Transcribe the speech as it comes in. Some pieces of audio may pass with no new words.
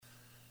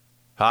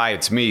Hi,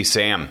 it's me,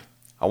 Sam.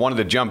 I wanted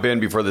to jump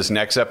in before this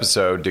next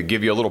episode to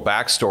give you a little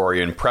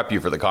backstory and prep you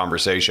for the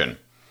conversation.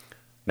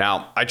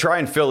 Now, I try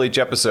and fill each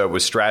episode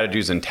with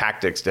strategies and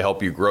tactics to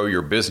help you grow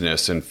your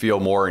business and feel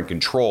more in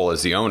control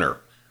as the owner.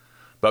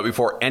 But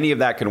before any of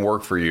that can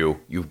work for you,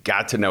 you've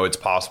got to know it's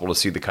possible to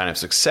see the kind of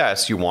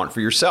success you want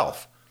for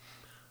yourself.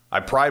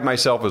 I pride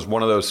myself as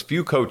one of those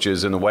few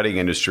coaches in the wedding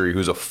industry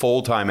who's a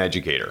full-time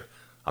educator.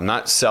 I'm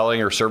not selling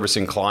or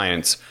servicing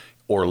clients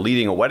or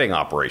leading a wedding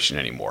operation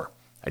anymore.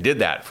 I did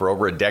that for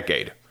over a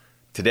decade.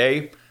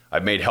 Today,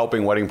 I've made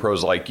helping wedding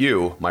pros like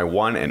you my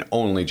one and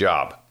only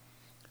job.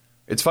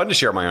 It's fun to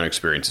share my own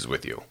experiences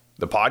with you.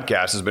 The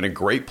podcast has been a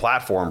great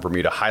platform for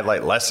me to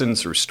highlight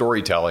lessons through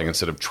storytelling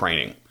instead of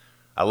training.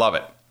 I love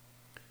it.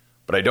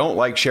 But I don't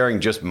like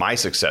sharing just my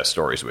success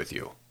stories with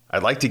you.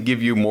 I'd like to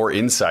give you more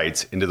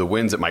insights into the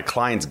wins that my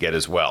clients get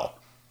as well.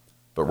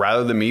 But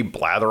rather than me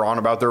blather on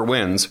about their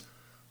wins,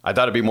 I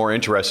thought it'd be more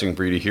interesting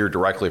for you to hear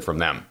directly from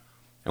them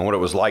and what it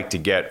was like to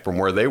get from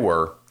where they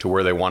were to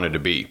where they wanted to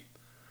be.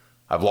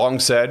 I've long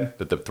said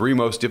that the three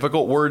most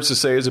difficult words to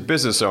say as a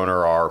business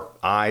owner are,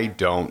 I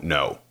don't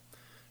know.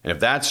 And if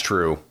that's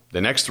true,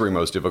 the next three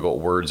most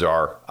difficult words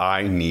are,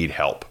 I need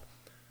help.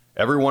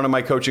 Every one of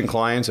my coaching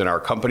clients and our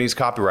company's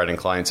copywriting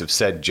clients have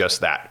said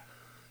just that.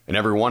 And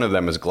every one of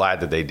them is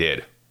glad that they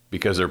did,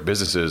 because their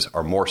businesses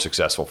are more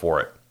successful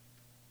for it.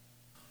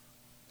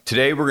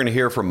 Today, we're going to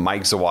hear from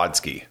Mike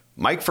Zawadzki.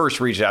 Mike first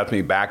reached out to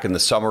me back in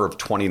the summer of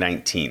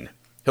 2019.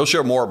 He'll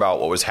share more about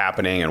what was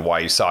happening and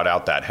why he sought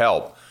out that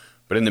help.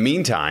 But in the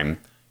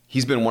meantime,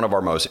 he's been one of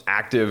our most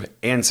active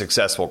and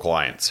successful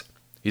clients.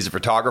 He's a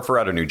photographer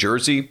out of New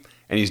Jersey,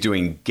 and he's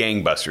doing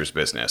gangbusters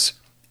business,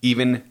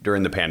 even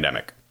during the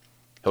pandemic.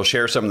 He'll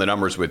share some of the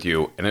numbers with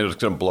you, and it's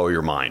going to blow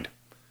your mind.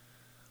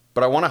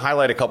 But I want to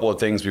highlight a couple of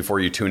things before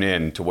you tune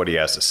in to what he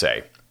has to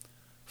say.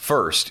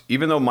 First,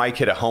 even though Mike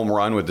hit a home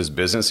run with his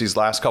business these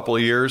last couple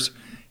of years,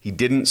 he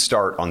didn't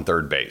start on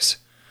third base.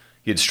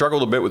 He had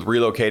struggled a bit with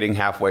relocating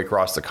halfway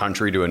across the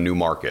country to a new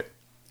market.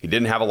 He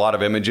didn't have a lot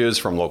of images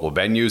from local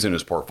venues in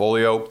his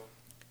portfolio.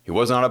 He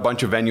wasn't on a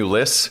bunch of venue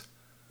lists.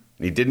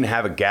 And he didn't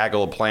have a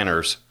gaggle of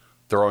planners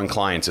throwing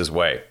clients his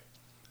way.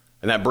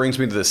 And that brings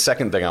me to the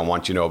second thing I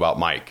want you to know about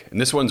Mike.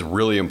 And this one's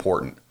really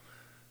important.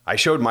 I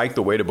showed Mike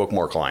the way to book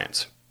more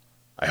clients.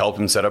 I helped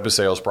him set up his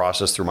sales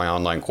process through my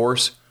online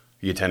course.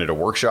 He attended a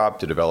workshop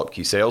to develop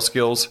key sales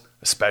skills,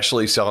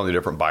 especially selling the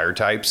different buyer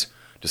types,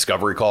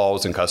 discovery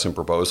calls, and custom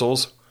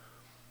proposals.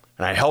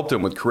 And I helped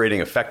him with creating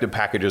effective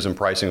packages and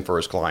pricing for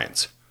his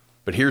clients.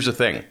 But here's the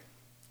thing.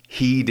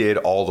 He did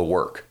all the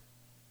work.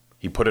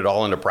 He put it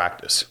all into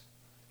practice.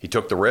 He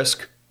took the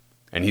risk,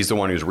 and he's the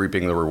one who's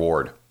reaping the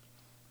reward.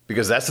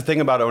 Because that's the thing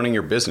about owning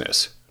your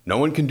business. No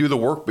one can do the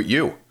work but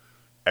you.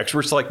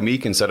 Experts like me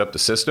can set up the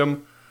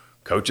system.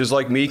 Coaches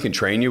like me can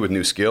train you with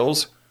new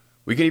skills.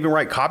 We can even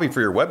write copy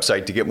for your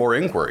website to get more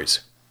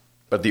inquiries.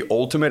 But the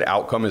ultimate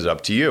outcome is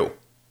up to you.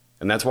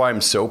 And that's why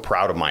I'm so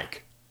proud of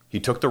Mike. He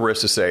took the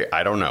risk to say,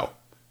 I don't know.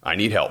 I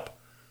need help.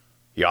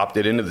 He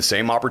opted into the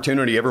same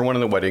opportunity everyone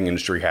in the wedding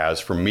industry has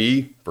from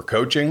me for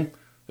coaching,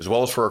 as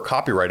well as for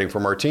copywriting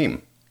from our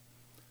team.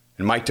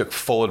 And Mike took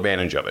full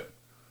advantage of it.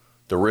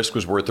 The risk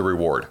was worth the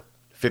reward,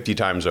 50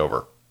 times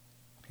over.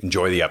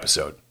 Enjoy the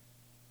episode.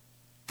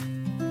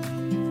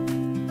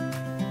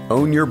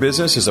 Own Your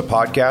Business is a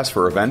podcast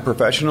for event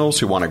professionals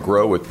who want to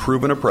grow with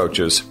proven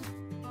approaches.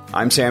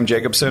 I'm Sam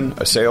Jacobson,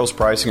 a sales,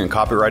 pricing, and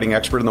copywriting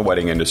expert in the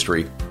wedding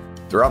industry.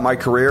 Throughout my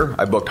career,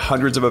 I've booked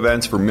hundreds of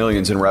events for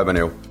millions in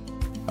revenue.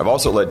 I've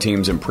also led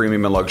teams in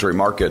premium and luxury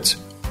markets.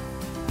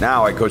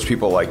 Now I coach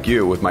people like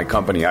you with my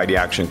company, ID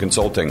Action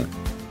Consulting.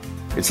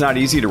 It's not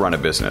easy to run a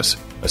business,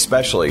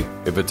 especially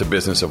if it's a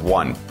business of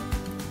one,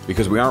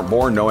 because we aren't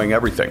born knowing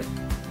everything.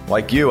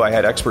 Like you, I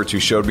had experts who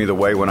showed me the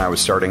way when I was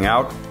starting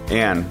out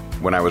and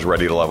when I was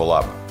ready to level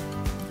up.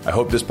 I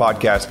hope this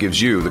podcast gives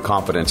you the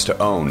confidence to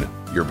own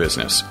your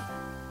business.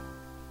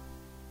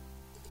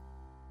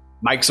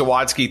 Mike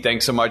Zawadzki,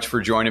 thanks so much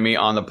for joining me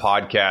on the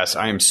podcast.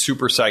 I am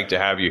super psyched to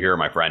have you here,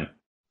 my friend.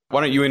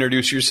 Why don't you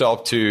introduce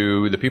yourself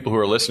to the people who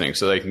are listening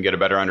so they can get a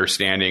better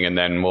understanding, and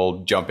then we'll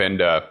jump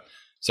into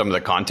some of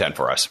the content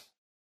for us.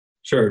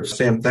 Sure.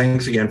 Sam,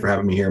 thanks again for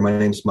having me here. My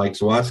name is Mike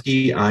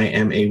Zawadzki. I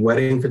am a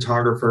wedding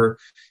photographer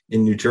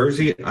in New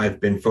Jersey.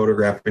 I've been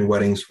photographing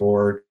weddings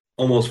for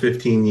almost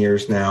 15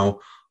 years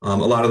now. A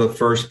lot of the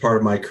first part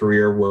of my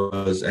career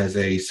was as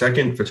a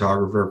second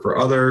photographer for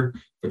other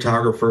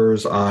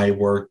photographers. I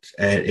worked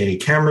at a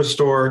camera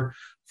store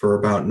for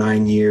about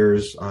 9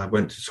 years. I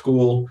went to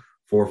school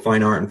for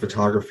fine art and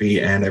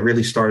photography, and I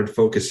really started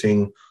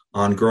focusing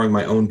on growing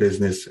my own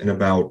business in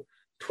about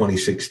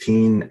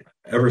 2016.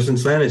 Ever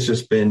since then, it's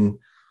just been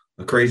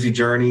a crazy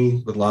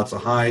journey with lots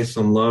of highs,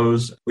 some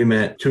lows. We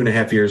met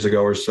 2.5 years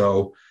ago or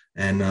so,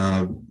 and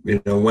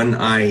when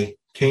I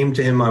came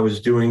to him, I was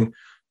doing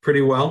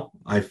pretty well.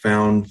 I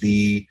found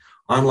the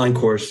online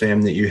course,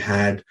 Sam, that you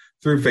had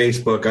through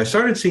Facebook. I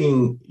started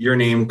seeing your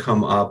name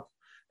come up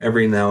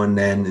every now and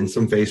then in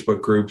some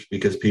Facebook groups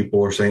because people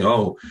were saying,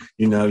 oh,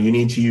 you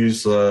need to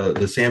use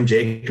the Sam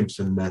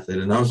Jacobson method.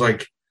 And I was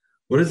like,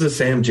 what is the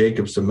Sam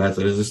Jacobson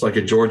method? Is this like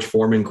a George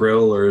Foreman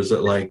grill, or is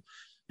it like,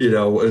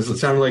 is it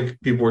sounded like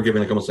people were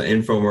giving like almost an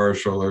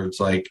infomercial, or it's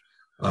like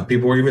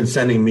people were even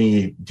sending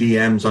me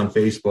DMs on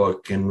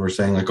Facebook and were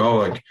saying like, oh,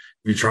 like, have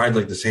you tried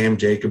like the Sam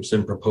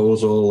Jacobson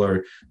proposal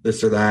or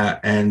this or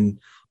that? And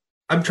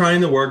I'm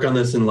trying to work on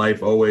this in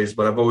life always,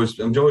 but I'm always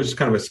just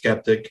kind of a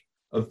skeptic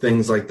of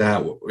things like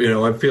that.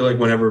 I feel like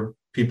whenever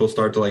people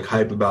start to like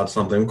hype about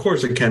something, of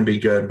course it can be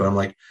good, but I'm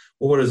like,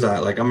 well, what is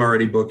that? Like, I'm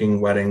already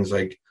booking weddings.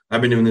 Like, I've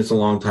been doing this a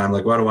long time.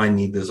 Like, why do I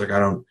need this? Like, I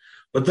don't.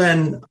 But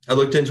then I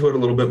looked into it a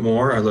little bit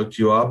more. I looked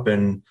you up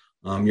and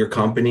your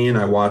company, and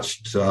I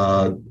watched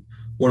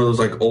one of those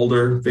like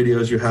older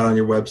videos you had on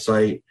your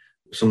website.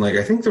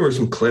 I think there were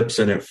some clips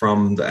in it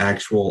from the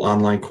actual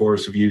online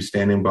course of you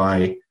standing by.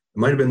 It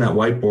might have been that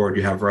whiteboard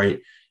you have right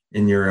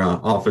in your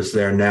office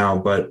there now.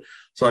 But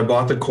so I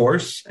bought the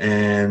course,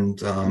 and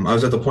I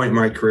was at the point in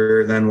my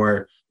career then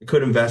where I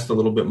could invest a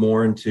little bit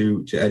more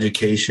into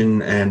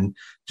education. And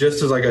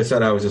just as, like I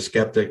said, I was a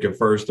skeptic at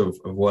first of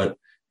what,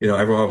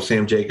 everyone was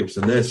Sam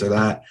Jacobson this or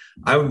that.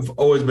 I've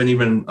always been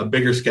even a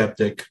bigger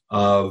skeptic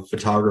of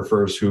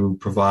photographers who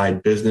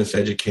provide business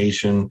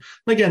education.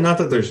 And again, not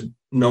that there's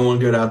no one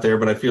good out there,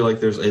 but I feel like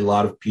there's a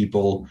lot of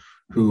people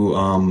who,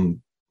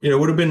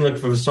 would have been like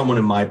for someone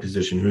in my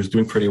position who's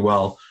doing pretty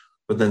well,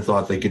 but then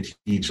thought they could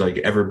teach like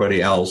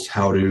everybody else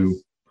how to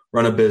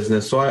run a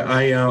business. So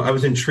I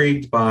was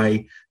intrigued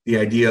by the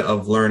idea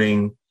of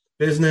learning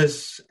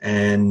business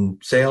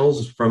and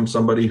sales from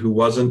somebody who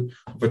wasn't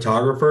a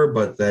photographer,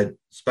 but that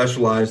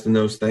specialized in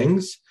those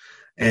things.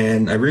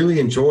 And I really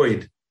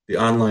enjoyed the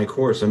online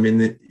course. I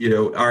mean,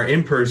 our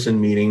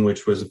in-person meeting,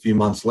 which was a few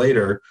months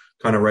later,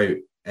 kind of right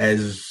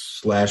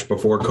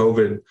before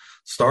COVID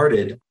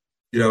started,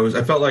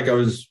 I felt like I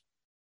was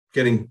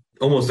getting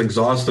almost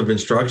exhaustive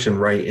instruction,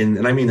 right?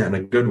 And I mean that in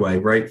a good way,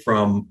 right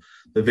from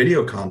the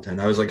video content.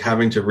 I was like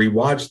having to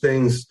rewatch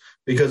things,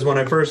 because when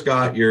I first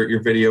got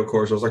your video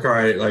course, I was like, all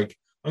right, like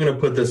I'm going to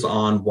put this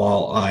on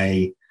while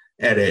I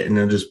edit, and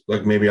then just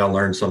like maybe I'll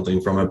learn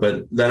something from it.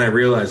 But then I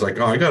realized like,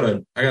 oh, I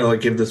gotta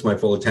like give this my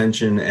full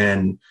attention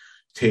and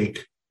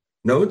take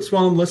notes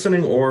while I'm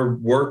listening, or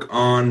work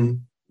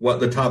on what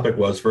the topic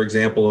was. For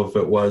example, if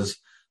it was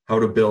how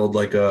to build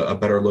like a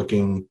better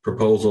looking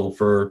proposal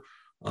for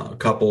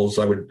couples,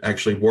 I would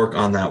actually work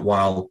on that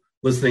while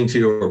listening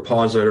to, or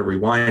pause it or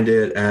rewind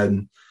it.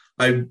 And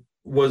I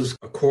was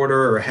a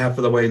quarter or half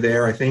of the way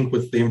there, I think,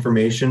 with the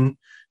information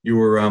you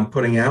were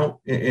putting out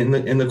in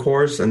the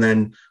course. And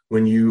then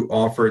when you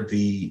offered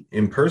the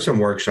in-person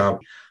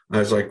workshop, I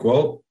was like,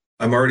 well,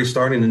 I'm already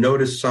starting to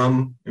notice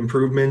some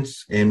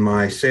improvements in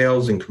my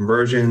sales and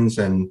conversions,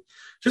 and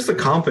just the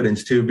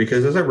confidence too,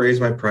 because as I raised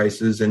my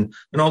prices and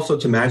also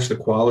to match the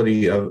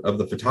quality of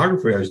the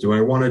photography I was doing,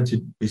 I wanted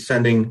to be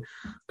sending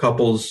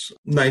couples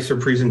nicer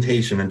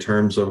presentation in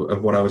terms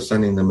of what I was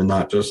sending them, and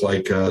not just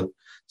like a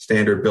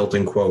standard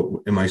built-in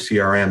quote in my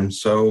CRM.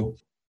 So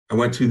I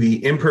went to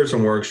the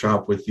in-person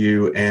workshop with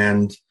you,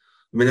 and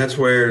I mean, that's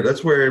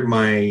where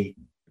my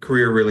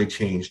career really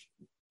changed.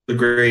 The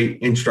great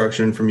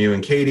instruction from you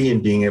and Katie,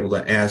 and being able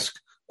to ask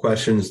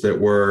questions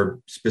that were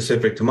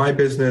specific to my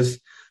business.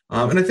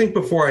 And I think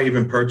before I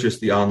even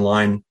purchased the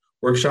online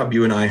workshop,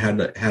 you and I had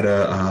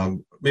a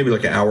maybe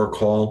like an hour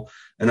call,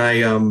 and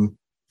I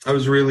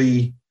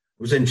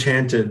was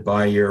enchanted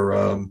by your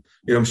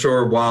I'm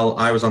sure while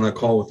I was on the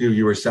call with you,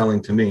 you were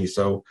selling to me,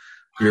 so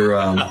your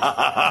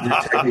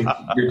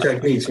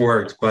techniques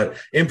worked. But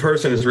in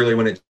person is really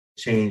when it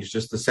changed,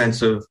 just the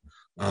sense of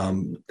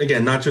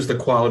again, not just the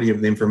quality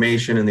of the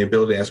information and the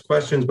ability to ask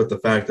questions, but the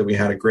fact that we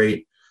had a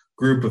great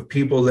group of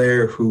people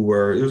there it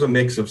was a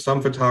mix of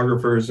some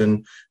photographers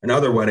and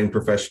other wedding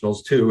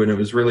professionals too. And it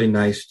was really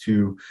nice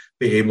to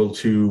be able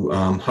to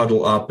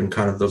huddle up in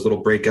kind of those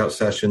little breakout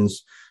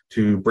sessions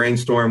to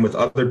brainstorm with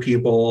other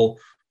people,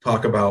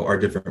 talk about our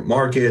different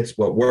markets,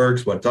 what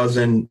works, what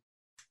doesn't.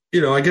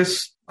 I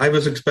guess I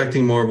was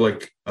expecting more of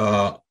like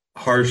a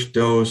harsh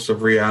dose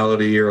of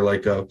reality, or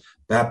like a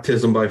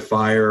baptism by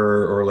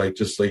fire, or like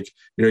just like,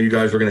 you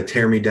guys were going to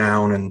tear me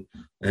down.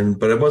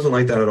 But it wasn't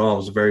like that at all. It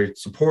was a very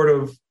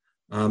supportive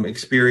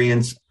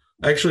experience.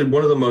 Actually,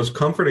 one of the most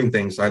comforting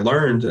things I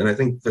learned, and I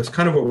think that's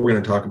kind of what we're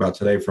going to talk about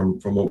today from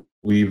what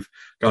we've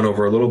gone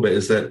over a little bit,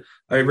 is that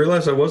I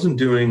realized I wasn't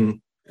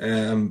doing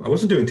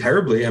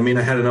terribly. I mean,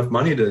 I had enough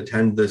money to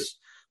attend this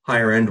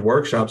higher end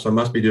workshop, so I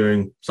must be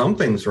doing some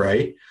things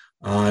right.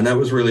 And that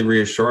was really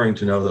reassuring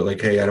to know that, like,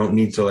 hey, I don't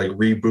need to like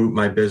reboot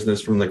my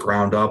business from the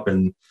ground up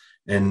and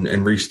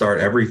restart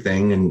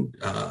everything. And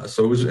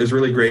so it was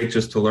really great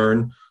just to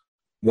learn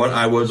what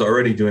I was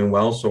already doing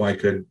well, so I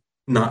could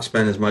not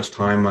spend as much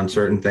time on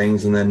certain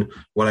things, and then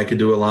what I could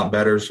do a lot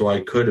better, so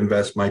I could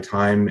invest my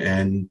time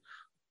and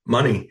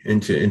money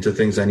into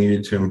things I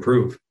needed to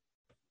improve.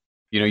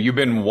 You've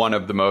been one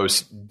of the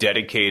most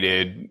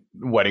dedicated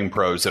wedding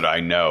pros that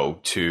I know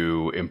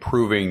to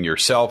improving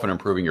yourself and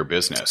improving your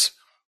business.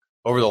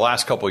 Over the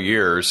last couple of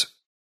years,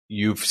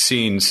 you've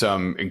seen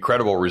some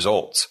incredible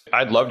results.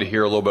 I'd love to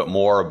hear a little bit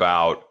more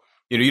about,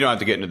 you don't have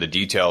to get into the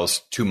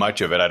details too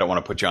much of it. I don't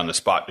want to put you on the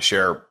spot to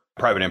share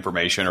private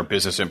information or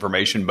business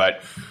information,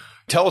 but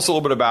tell us a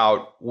little bit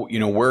about,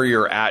 where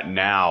you're at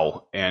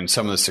now and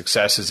some of the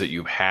successes that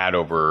you've had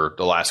over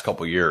the last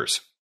couple of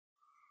years.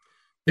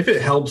 If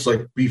it helps,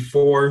 like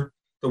before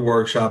the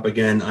workshop,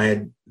 again, I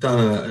had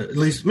done at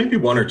least maybe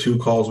one or two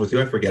calls with you.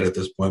 I forget at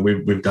this point.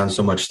 We've done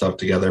so much stuff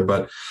together,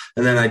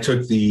 and then I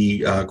took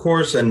the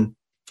course, and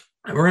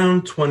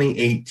around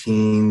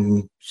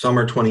 2018,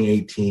 summer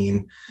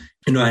 2018,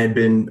 I had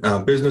been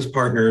business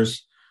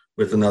partners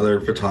with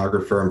another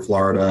photographer in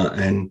Florida,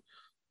 and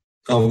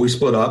we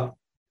split up,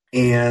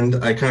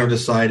 and I kind of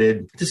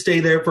decided to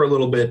stay there for a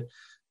little bit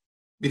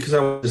because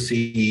I wanted to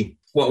see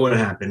what would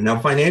happen. Now,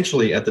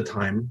 financially at the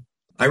time,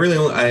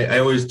 I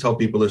always tell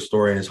people this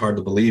story, and it's hard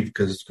to believe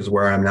because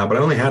where I am now, but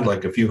I only had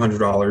like a few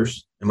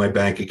 $100s in my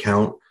bank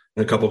account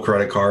and a couple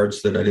credit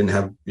cards that I didn't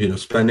have,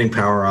 spending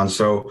power on.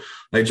 So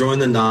I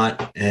joined the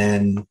Knot,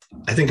 and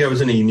I think I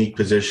was in a unique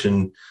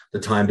position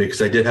at the time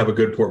because I did have a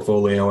good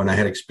portfolio and I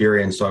had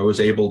experience. So I was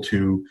able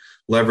to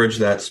leverage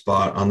that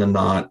spot on the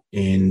Knot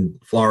in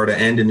Florida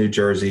and in New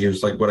Jersey. It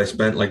was like what I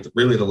spent like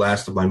really the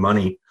last of my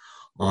money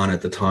on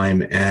at the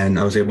time. And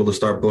I was able to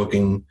start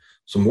booking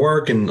some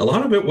work, and a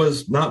lot of it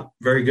was not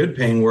very good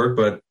paying work,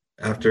 but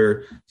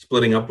after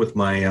splitting up with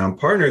my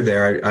partner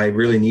there, I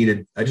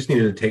just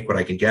needed to take what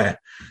I could get.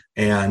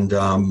 And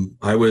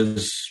I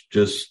was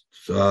just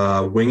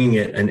winging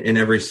it in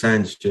every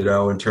sense,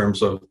 in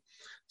terms of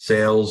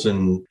sales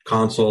and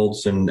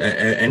consults and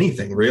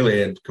anything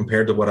really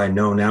compared to what I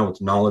know now with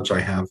the knowledge I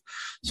have.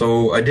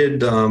 So I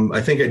did,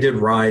 I think I did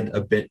ride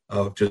a bit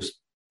of just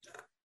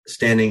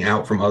standing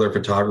out from other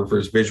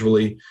photographers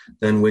visually,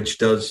 then which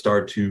does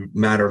start to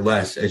matter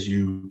less as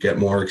you get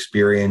more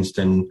experienced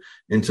and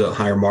into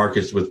higher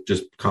markets with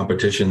just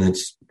competition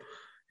that's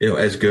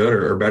as good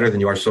or better than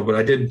you are. So, but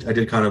I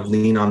did kind of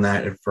lean on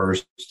that at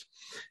first,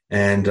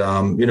 and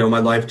my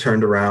life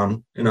turned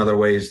around in other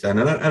ways then,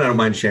 and I don't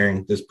mind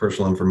sharing this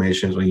personal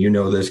information.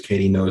 Well, this,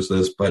 Katie knows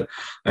this, but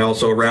I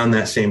also around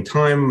that same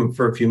time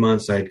for a few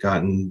months I had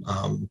gotten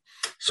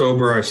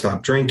sober. I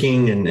stopped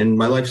drinking, and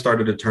my life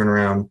started to turn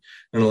around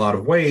in a lot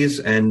of ways.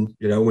 And,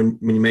 when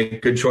you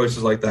make good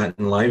choices like that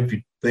in life,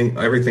 you think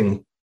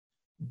everything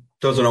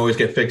doesn't always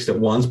get fixed at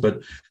once,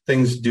 but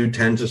things do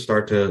tend to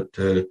start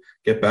to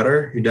get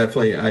better.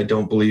 I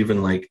don't believe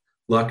in like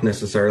luck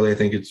necessarily. I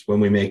think it's when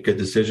we make good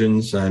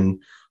decisions,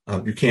 and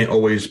you can't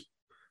always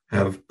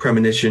have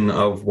premonition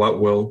of what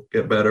will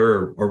get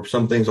better, or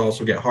some things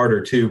also get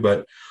harder too.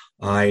 But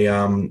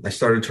I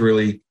started to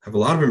really have a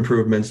lot of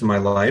improvements in my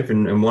life.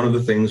 And one of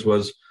the things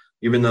was,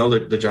 even though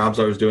the jobs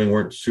I was doing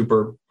weren't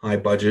super high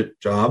budget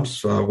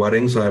jobs,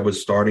 weddings, I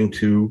was starting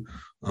to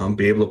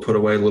be able to put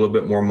away a little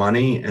bit more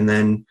money. And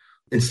then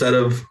instead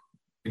of,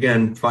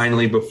 again,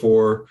 finally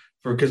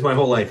because my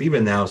whole life,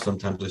 even now,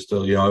 sometimes I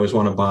still, I always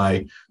want to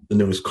buy the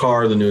newest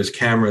car, the newest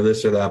camera,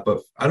 this or that.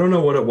 But I don't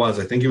know what it was.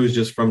 I think it was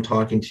just from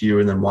talking to you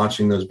and then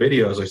watching those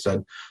videos. I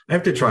said, I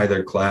have to try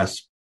their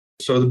class.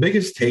 So the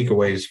biggest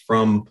takeaways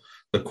from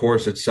the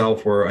course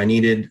itself were I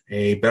needed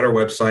a better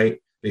website,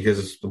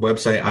 because the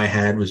website I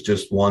had was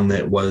just one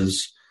that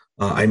was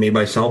I made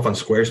myself on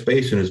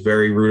Squarespace, and it was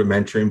very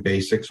rudimentary and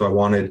basic. So I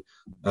wanted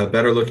a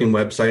better looking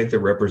website that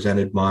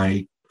represented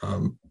my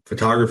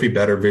photography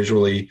better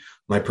visually,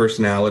 my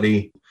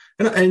personality.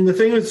 And the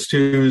thing is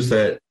too is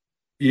that,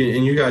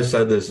 and you guys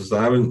said this, is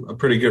that I'm a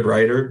pretty good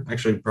writer,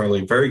 actually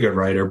probably a very good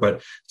writer, but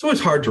it's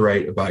always hard to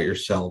write about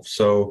yourself.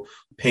 So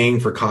paying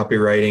for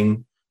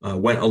copywriting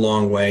went a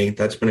long way.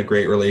 That's been a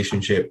great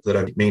relationship that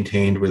I've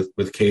maintained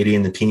with Katie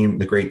and the team,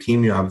 the great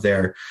team you have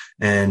there.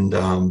 And,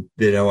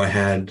 I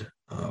had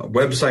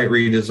website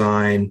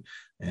redesign,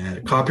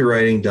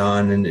 copywriting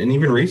done. And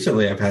even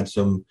recently I've had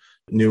some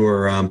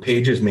newer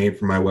pages made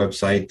for my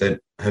website that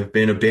have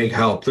been a big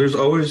help. There's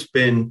always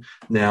been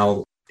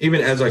now,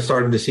 even as I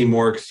started to see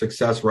more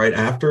success right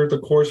after the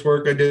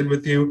coursework I did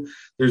with you,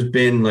 there's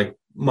been like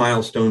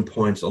milestone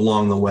points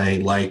along the way,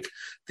 like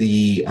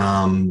the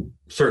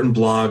certain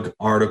blog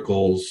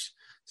articles,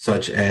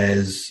 such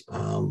as,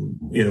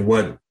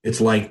 what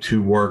it's like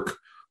to work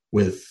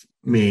with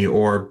me,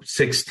 or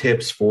 6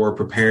 tips for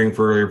preparing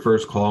for your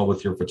first call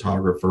with your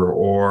photographer,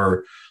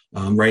 or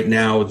right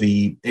now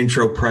the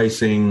intro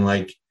pricing,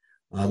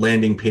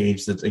 landing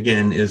page that,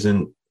 again,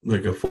 isn't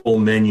like a full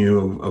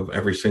menu of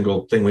every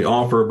single thing we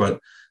offer, but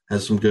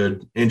has some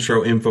good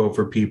intro info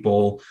for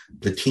people.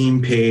 The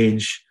team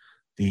page,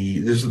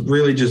 there's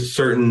really just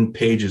certain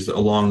pages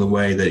along the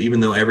way that, even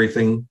though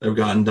everything I've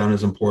gotten done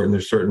is important,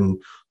 there's certain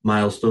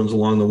milestones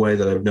along the way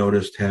that I've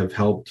noticed have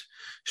helped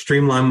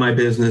streamline my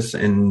business.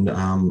 And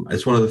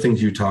it's one of the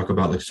things you talk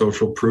about, like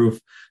social proof,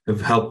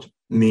 have helped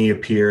me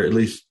appear, at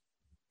least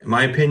in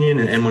my opinion,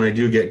 and when I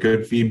do get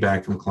good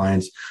feedback from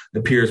clients,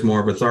 appears more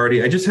of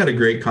authority. I just had a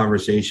great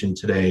conversation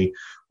today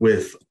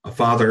with a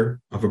father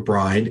of a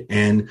bride,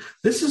 and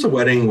this is a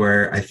wedding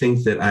where I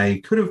think that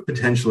I could have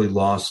potentially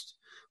lost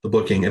the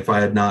booking if I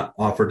had not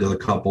offered to the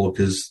couple,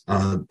 because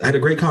I had a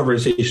great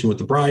conversation with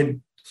the bride,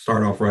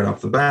 start off right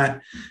off the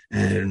bat,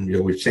 and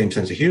with same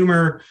sense of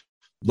humor,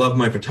 loved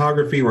my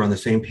photography. We're on the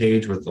same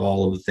page with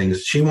all of the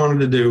things she wanted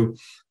to do.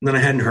 And then I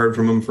hadn't heard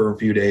from him for a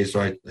few days.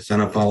 So I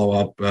sent a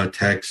follow-up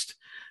text,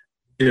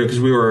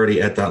 because we were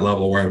already at that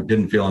level where I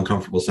didn't feel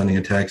uncomfortable sending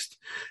a text.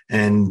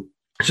 And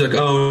she's like,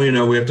 oh,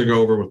 we have to go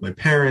over with my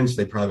parents.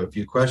 They probably have a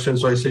few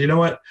questions. So I said, you know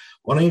what?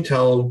 Why don't you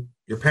tell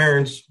your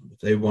parents, if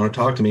they want to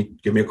talk to me,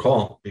 give me a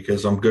call,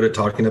 because I'm good at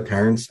talking to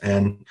parents.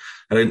 And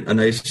I had a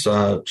nice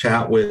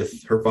chat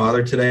with her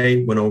father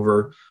today, went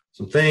over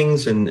some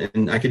things.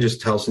 And I could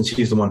just tell, since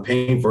he's the one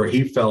paying for it,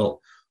 he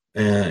felt,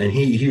 and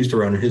he used to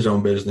run his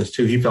own business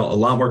too, he felt a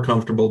lot more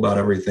comfortable about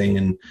everything.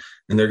 And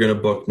they're going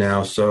to book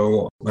now.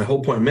 So my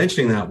whole point of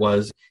mentioning that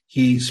was,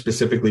 he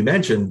specifically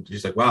mentioned,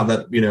 he's like, wow,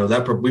 that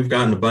we've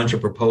gotten a bunch of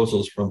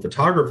proposals from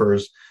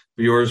photographers,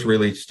 but yours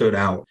really stood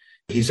out.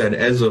 He said,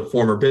 as a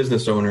former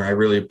business owner, I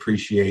really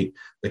appreciate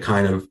the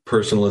kind of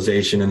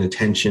personalization and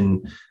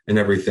attention and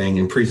everything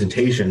and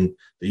presentation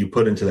that you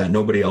put into that.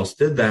 Nobody else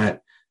did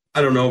that.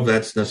 I don't know if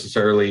that's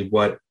necessarily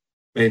what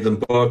made them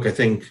book. I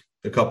think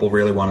the couple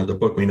really wanted to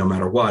book me no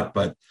matter what.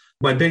 But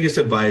my biggest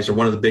advice, or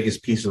one of the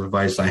biggest pieces of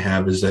advice I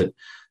have, is that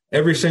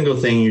every single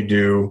thing you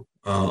do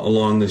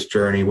along this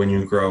journey when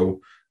you grow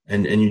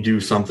and you do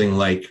something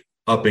like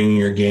upping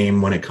your game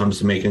when it comes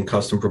to making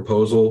custom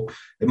proposal,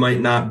 it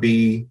might not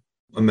be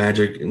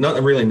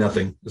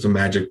nothing is a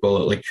magic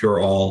bullet, like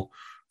cure all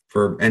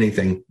for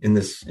anything in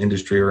this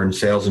industry or in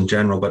sales in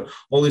general. But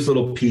all these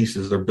little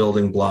pieces, they're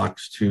building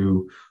blocks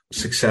to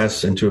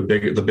success and to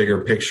the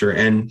bigger picture.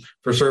 And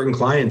for certain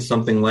clients,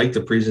 something like the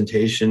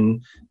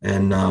presentation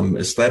and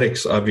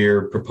aesthetics of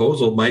your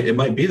proposal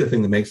might be the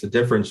thing that makes the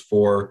difference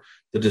for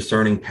the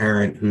discerning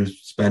parent who's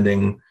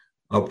spending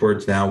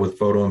upwards now with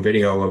photo and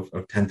video of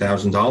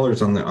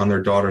 $10,000 on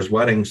their daughter's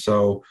wedding.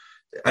 So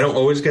I don't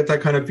always get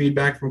that kind of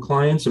feedback from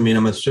clients. I mean,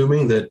 I'm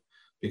assuming that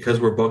because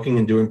we're booking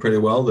and doing pretty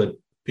well, that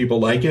people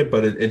like it,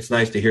 but it's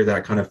nice to hear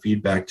that kind of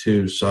feedback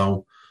too.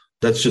 So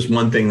that's just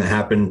one thing that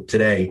happened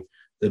today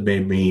that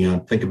made me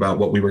think about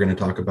what we were going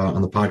to talk about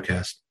on the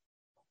podcast.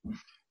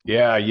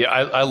 Yeah.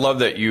 I love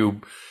that you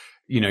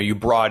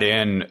brought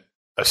in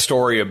a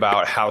story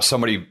about how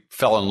somebody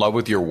fell in love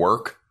with your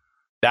work.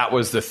 That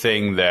was the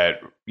thing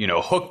that,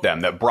 hooked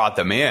them, that brought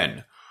them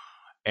in.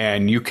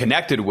 And you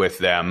connected with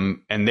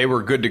them and they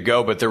were good to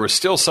go, but there was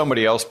still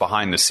somebody else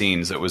behind the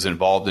scenes that was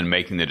involved in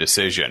making the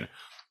decision.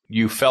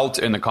 You felt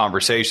in the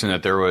conversation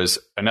that there was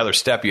another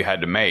step you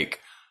had to make.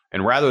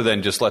 And rather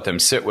than just let them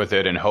sit with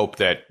it and hope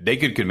that they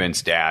could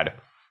convince dad,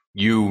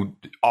 you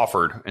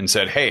offered and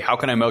said, hey, how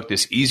can I make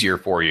this easier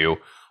for you?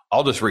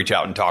 I'll just reach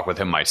out and talk with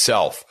him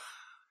myself.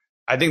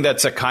 I think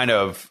that's a kind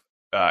of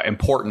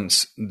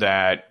importance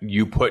that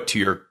you put to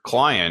your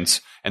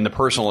clients, and the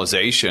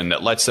personalization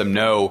that lets them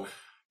know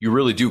you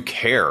really do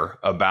care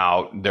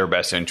about their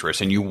best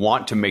interests and you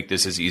want to make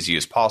this as easy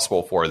as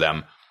possible for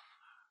them.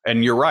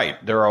 And you're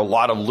right. There are a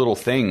lot of little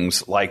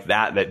things like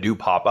that do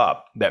pop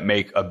up that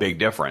make a big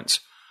difference.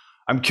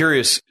 I'm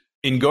curious,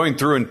 in going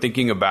through and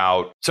thinking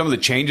about some of the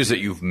changes that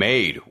you've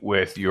made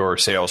with your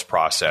sales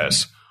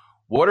process,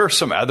 what are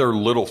some other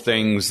little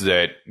things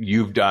that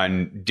you've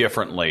done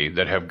differently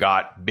that have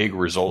got big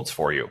results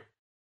for you?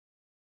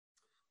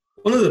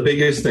 One of the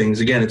biggest things,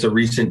 again, it's a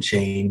recent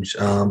change.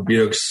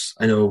 'Cause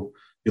I know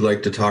you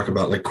like to talk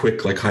about like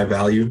quick, like high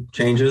value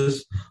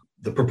changes.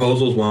 The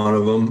proposal is one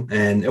of them.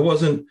 And it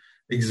wasn't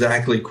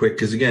exactly quick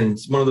because, again,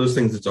 it's one of those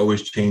things that's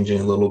always changing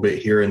a little bit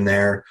here and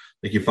there.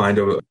 Like you find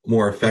a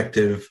more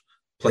effective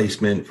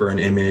placement for an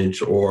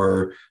image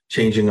or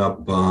changing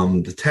up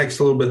the text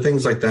a little bit,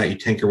 things like that you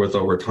tinker with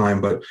over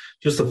time. But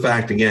just the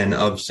fact, again,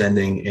 of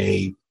sending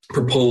a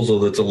proposal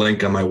that's a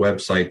link on my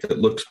website that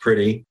looks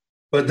pretty.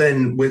 But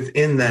then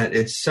within that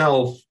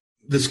itself,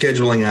 the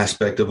scheduling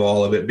aspect of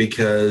all of it,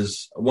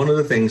 because one of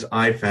the things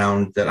I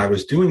found that I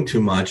was doing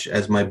too much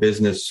as my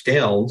business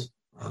scaled,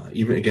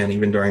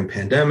 even during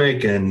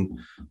pandemic and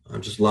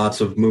just lots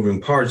of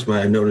moving parts,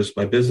 I noticed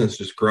my business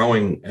just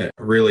growing at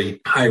a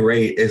really high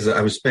rate, is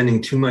I was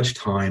spending too much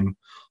time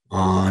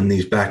on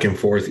these back and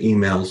forth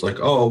emails like,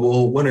 oh,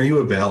 well, when are you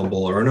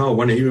available? Or no,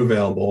 when are you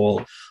available?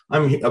 Well,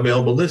 I'm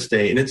available this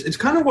day. And it's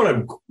kind of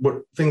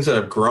what things that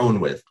I've grown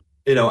with.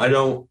 I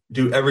don't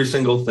do every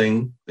single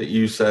thing that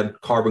you said,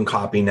 carbon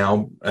copy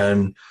now.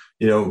 And,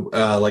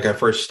 like I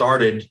first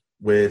started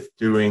with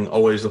doing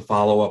always a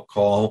follow-up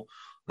call.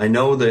 I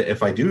know that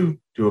if I do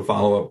a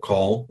follow-up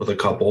call with a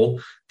couple,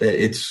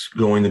 that it's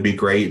going to be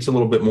great. It's a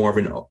little bit more of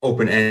an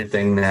open-ended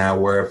thing now,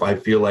 where if I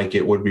feel like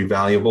it would be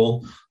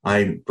valuable,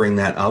 I bring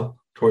that up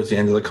towards the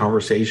end of the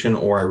conversation,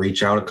 or I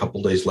reach out a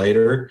couple days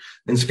later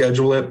and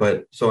schedule it.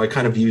 But so I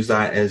kind of use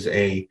that as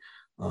a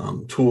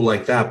tool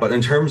like that. But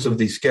in terms of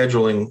the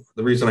scheduling,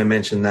 the reason I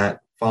mentioned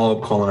that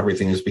follow-up call and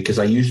everything is because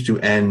I used to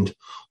end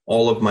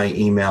all of my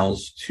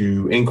emails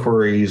to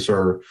inquiries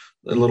or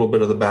a little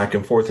bit of the back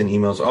and forth in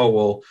emails. Oh,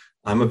 well,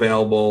 I'm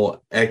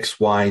available X,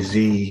 Y,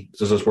 Z.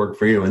 Does this work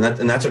for you? And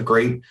that's a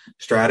great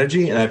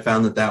strategy. And I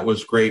found that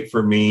was great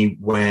for me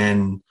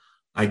when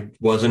I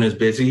wasn't as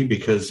busy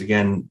because,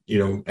 again,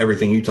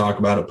 everything you talk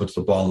about, it puts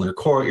the ball in their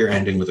court. You're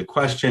ending with a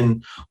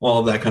question, all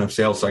of that kind of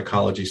sales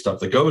psychology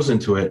stuff that goes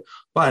into it.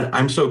 But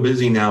I'm so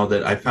busy now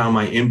that I found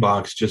my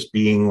inbox just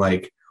being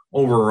like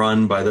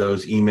overrun by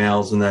those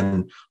emails. And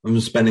then I'm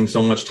spending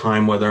so much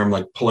time, whether I'm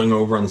like pulling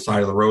over on the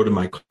side of the road in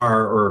my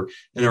car or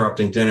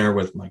interrupting dinner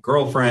with my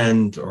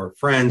girlfriend or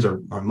friends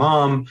or my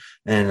mom.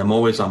 And I'm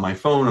always on my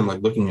phone. I'm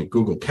like looking at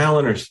Google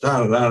Calendar,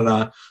 da, da, da,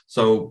 da.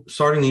 So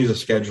starting to use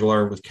a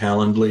scheduler with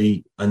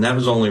Calendly, and that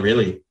was only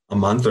really a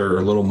month or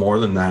a little more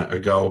than that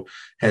ago,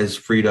 has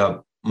freed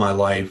up my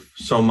life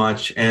so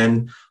much.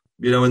 And,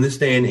 in this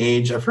day and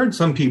age, I've heard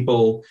some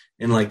people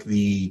in like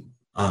the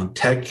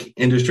tech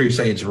industry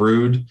say it's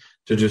rude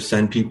to just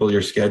send people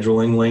your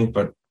scheduling link,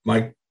 but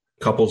my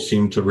couples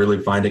seem to really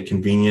find it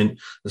convenient,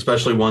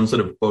 especially ones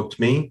that have booked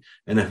me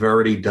and have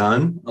already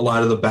done a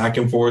lot of the back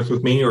and forth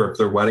with me, or if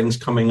their wedding's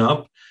coming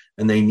up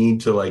and they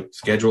need to like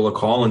schedule a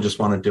call and just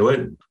want to do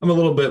it. I'm a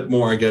little bit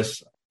more, I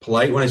guess,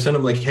 polite when I send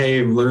them like, hey,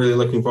 I'm literally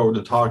looking forward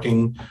to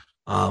talking.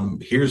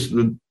 Here's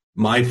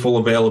my full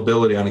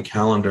availability on a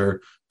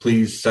calendar.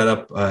 Please set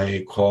up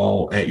a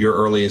call at your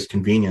earliest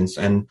convenience.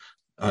 And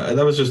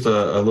that was just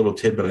a little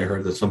tidbit I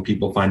heard, that some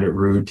people find it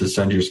rude to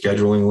send your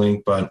scheduling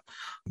link, but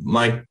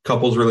my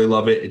couples really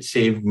love it. It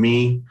saved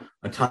me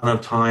a ton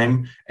of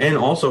time. And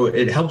also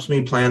it helps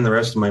me plan the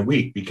rest of my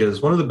week,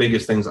 because one of the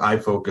biggest things I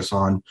focus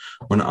on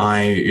when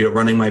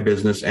running my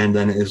business, and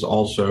then is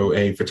also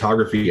a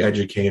photography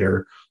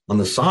educator on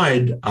the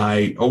side,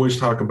 I always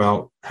talk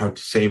about how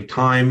to save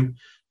time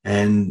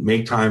and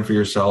make time for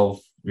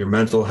yourself, your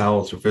mental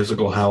health, your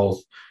physical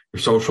health,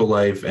 your social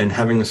life, and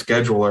having a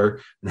scheduler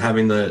and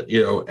having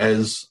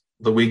as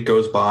the week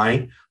goes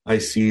by, I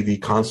see the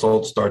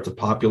consults start to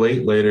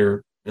populate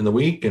later in the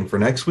week and for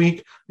next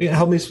week. It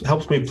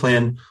helps me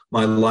plan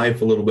my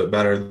life a little bit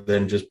better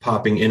than just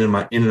popping in and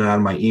out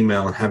of my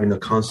email and having to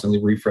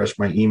constantly refresh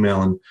my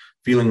email and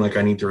feeling like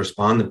I need to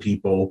respond to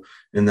people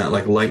in that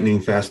like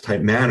lightning fast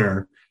type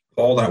manner.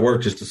 All that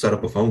work just to set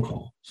up a phone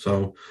call.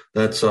 So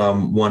that's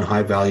one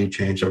high value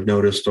change I've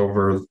noticed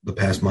over the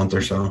past month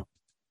or so.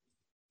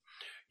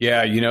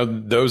 Yeah,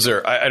 those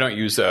are, I don't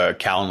use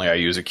Calendly, I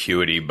use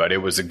Acuity, but it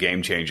was a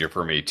game changer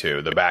for me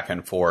too. The back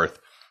and forth,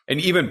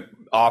 and even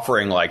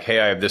offering like, hey,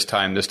 I have this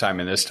time,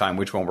 and this time,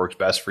 which one works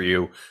best for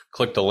you?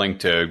 Click the link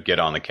to get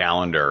on the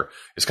calendar.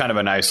 It's kind of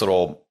a nice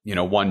little,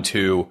 1-2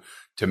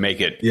 to make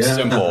it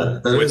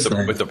simple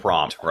with the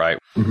prompt, right?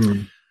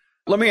 Mm-hmm.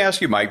 Let me ask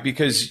you, Mike,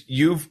 because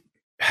you've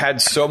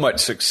had so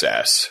much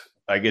success,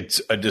 like it's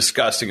a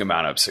disgusting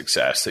amount of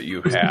success that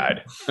you've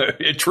had.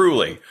 It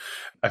truly.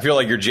 I feel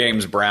like you're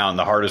James Brown,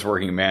 the hardest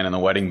working man in the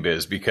wedding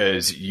biz,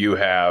 because you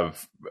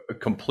have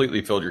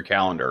completely filled your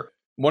calendar.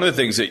 One of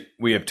the things that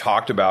we have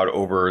talked about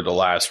over the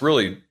last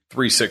really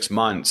 3-6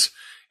 months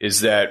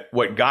is that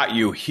what got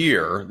you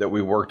here that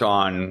we worked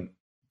on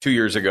 2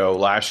 years ago,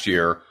 last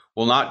year,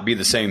 will not be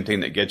the same thing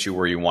that gets you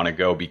where you want to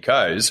go,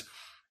 because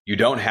you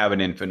don't have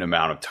an infinite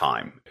amount of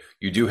time.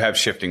 You do have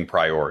shifting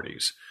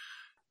priorities.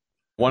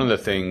 One of the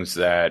things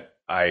that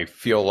I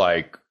feel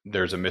like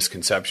there's a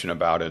misconception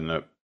about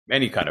in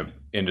any kind of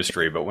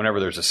industry, but whenever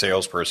there's a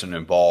salesperson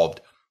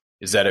involved,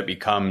 is that it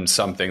becomes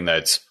something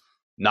that's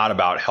not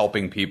about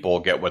helping people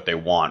get what they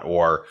want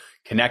or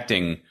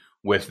connecting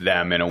with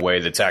them in a way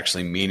that's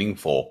actually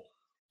meaningful.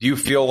 Do you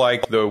feel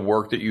like the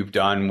work that you've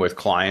done with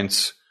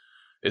clients,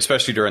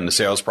 especially during the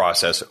sales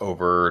process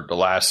over the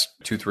last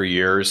 2-3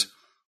 years,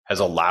 has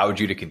allowed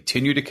you to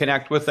continue to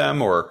connect with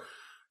them? Or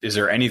is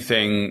there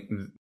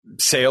anything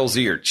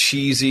salesy or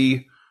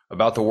cheesy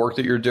about the work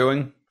that you're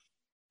doing?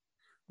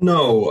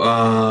 No,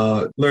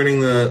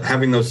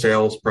 having those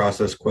sales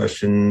process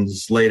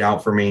questions laid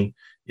out for me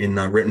in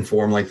written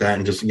form like that,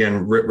 and just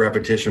again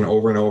repetition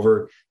over and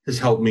over, has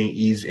helped me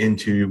ease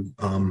into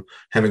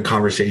having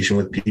conversation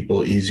with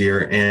people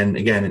easier, and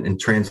again, and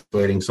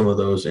translating some of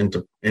those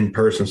into in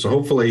person. So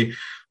hopefully,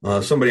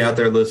 somebody out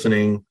there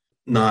listening,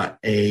 not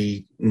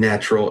a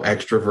natural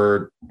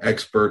extrovert,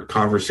 expert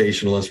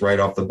conversationalist right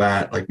off the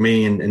bat like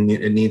me, and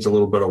it needs a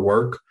little bit of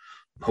work.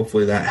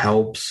 Hopefully that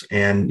helps.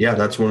 And yeah,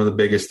 that's one of the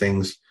biggest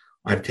things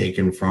I've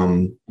taken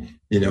from,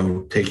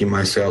 taking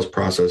my sales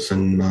process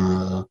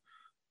and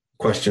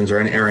questions or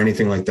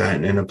anything like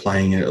that, and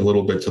applying it a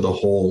little bit to the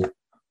whole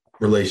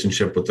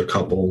relationship with the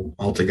couple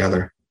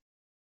altogether.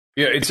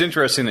 Yeah, it's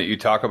interesting that you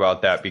talk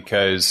about that,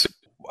 because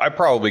I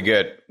probably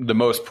get the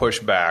most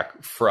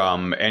pushback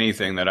from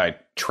anything that I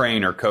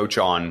train or coach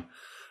on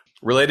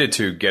related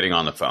to getting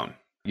on the phone.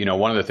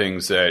 One of the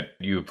things that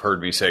you've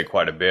heard me say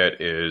quite a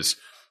bit is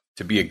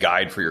to be a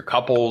guide for your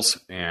couples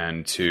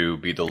and to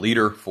be the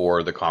leader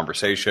for the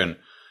conversation.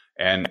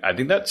 And I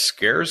think that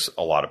scares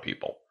a lot of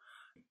people.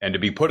 And to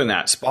be put in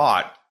that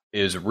spot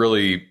is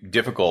really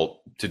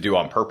difficult to do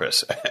on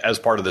purpose as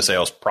part of the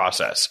sales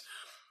process.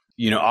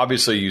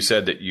 Obviously you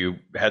said that you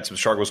had some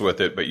struggles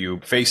with it, but you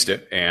faced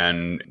it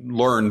and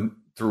learned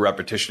through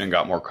repetition and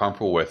got more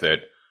comfortable with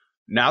it.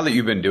 Now that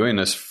you've been doing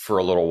this for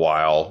a little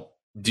while,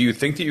 do you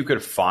think that you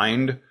could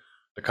find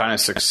the kind of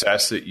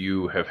success that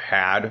you have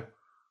had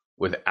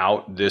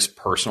without this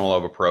personal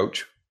of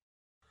approach?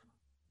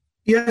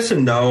 Yes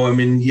and no. I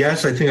mean,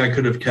 yes, I think I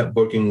could have kept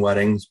booking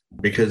weddings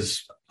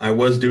because I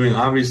was doing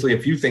obviously a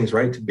few things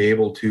right to be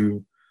able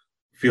to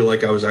feel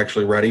like I was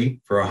actually ready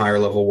for a higher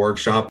level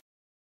workshop.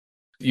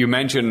 You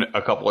mentioned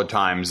a couple of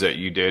times that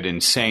you did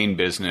insane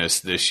business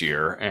this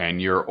year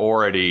and you're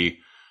already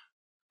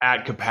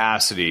at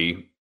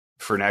capacity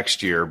for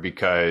next year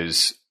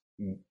because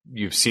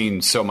you've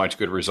seen so much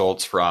good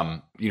results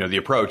from, the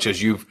approach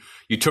as you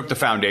took the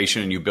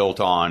foundation and you built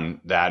on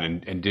that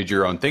and did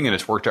your own thing and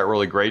it's worked out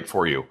really great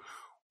for you.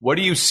 What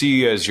do you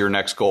see as your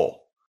next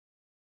goal?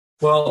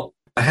 Well,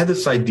 I had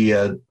this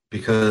idea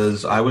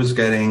because I was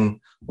getting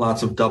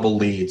lots of double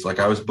leads. Like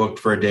I was booked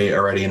for a date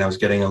already and I was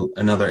getting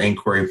another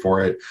inquiry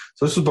for it.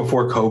 So this was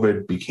before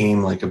COVID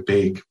became like a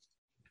big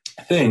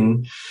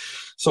thing.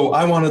 So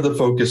I wanted to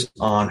focus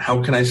on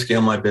how can I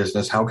scale my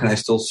business? How can I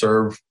still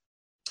serve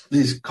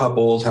these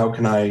couples? How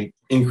can I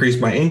increase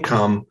my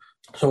income?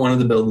 So I wanted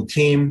to build a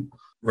team,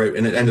 right?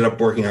 And it ended up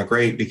working out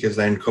great because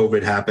then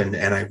COVID happened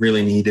and I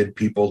really needed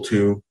people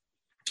to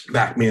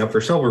back me up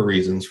for several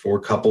reasons, for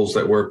couples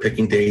that were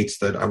picking dates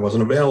that I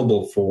wasn't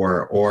available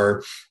for,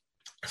 or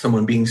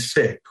someone being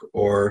sick,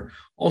 or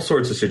all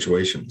sorts of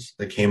situations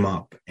that came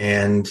up.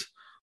 And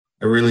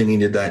I really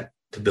needed that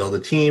to build a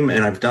team.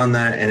 And I've done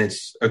that. And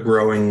it's a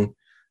growing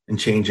and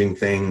changing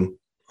thing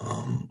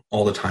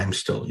all the time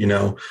still.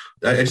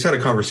 I just had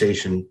a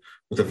conversation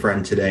with a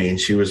friend today and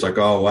she was like,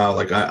 oh, wow,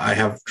 like I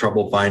have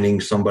trouble finding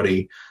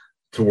somebody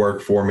to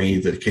work for me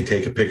that can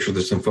take a picture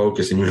that's in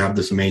focus, and you have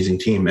this amazing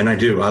team. And I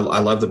do. I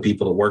love the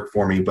people that work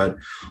for me, but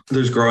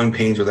there's growing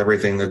pains with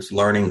everything that's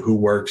learning who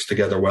works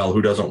together well,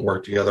 who doesn't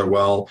work together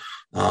well.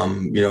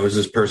 Is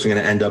this person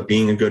going to end up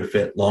being a good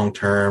fit long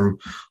term?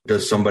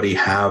 Does somebody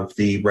have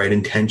the right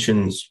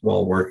intentions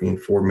while working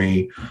for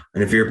me?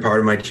 And if you're part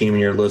of my team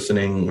and you're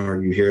listening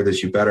or you hear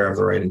this, you better have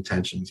the right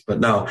intentions. But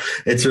no,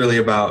 it's really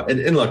about,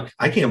 and look,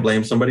 I can't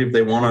blame somebody if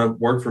they want to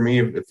work for me,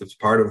 if it's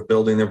part of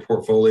building their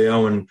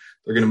portfolio and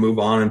they're going to move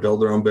on and build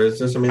their own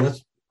business. I mean,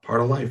 that's part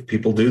of life.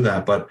 People do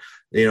that. But,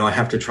 I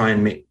have to try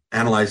and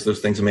analyze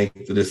those things and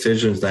make the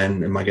decisions.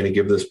 Then am I going to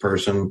give this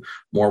person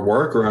more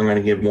work, or I'm going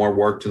to give more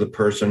work to the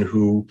person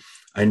who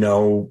I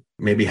know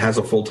maybe has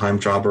a full-time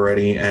job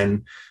already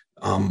and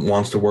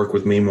wants to work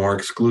with me more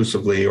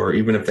exclusively, or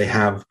even if they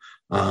have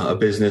a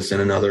business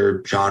in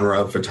another genre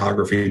of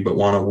photography, but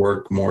want to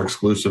work more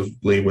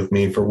exclusively with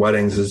me for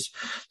weddings.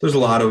 There's a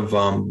lot of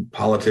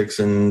politics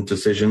and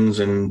decisions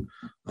and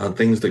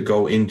things that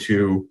go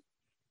into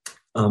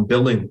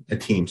building a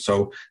team.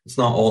 So it's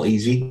not all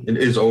easy. It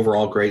is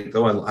overall great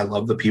though. I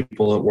love the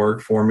people that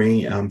work for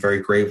me. I'm very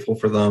grateful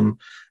for them.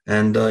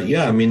 And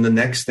the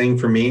next thing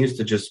for me is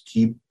to just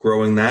keep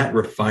growing that,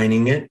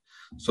 refining it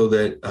so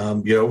that,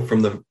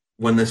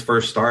 when this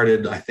first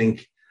started, I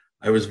think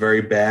I was very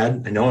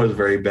bad. I know I was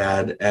very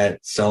bad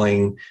at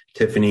selling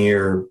Tiffany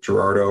or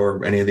Gerardo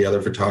or any of the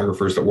other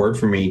photographers that worked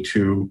for me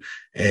to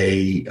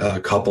a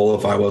couple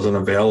if I wasn't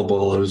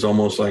available. It was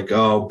almost like,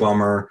 oh,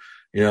 bummer.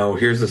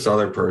 Here's this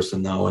other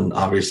person though. And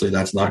obviously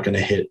that's not going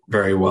to hit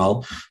very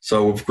well.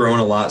 So we've grown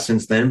a lot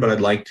since then, but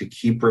I'd like to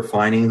keep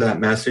refining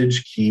that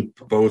message, keep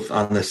both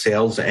on the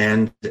sales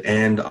end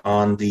and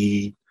on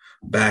the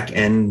back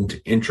end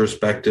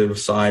introspective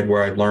side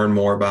where I learn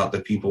more about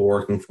the people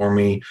working for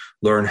me,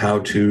 learn how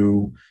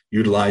to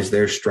utilize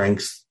their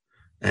strengths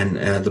and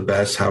the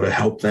best, how to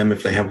help them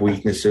if they have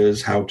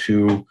weaknesses, how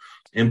to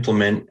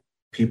implement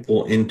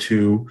people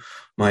into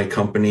my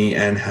company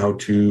and how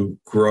to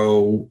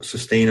grow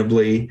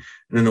sustainably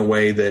and in a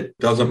way that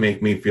doesn't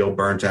make me feel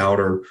burnt out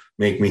or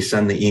make me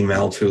send the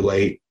email too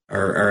late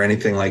or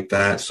anything like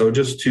that. So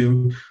just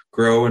to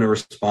grow in a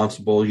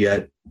responsible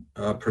yet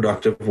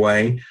productive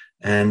way.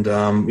 And,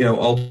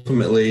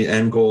 ultimately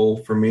end goal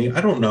for me,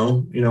 I don't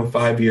know,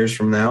 5 years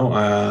from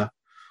now,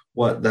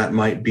 what that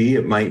might be.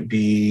 It might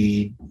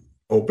be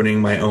opening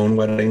my own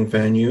wedding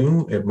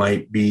venue. It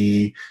might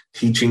be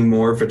teaching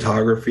more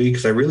photography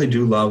because I really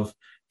do love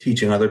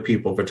teaching other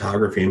people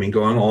photography. I mean,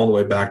 going all the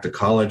way back to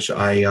college,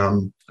 I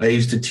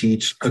used to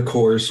teach a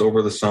course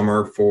over the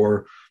summer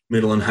for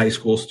middle and high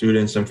school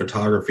students in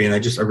photography. And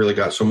I really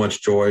got so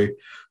much joy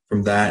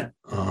from that.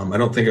 I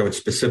don't think I would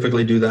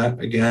specifically do that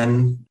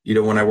again.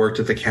 When I worked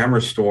at the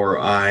camera store,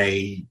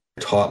 I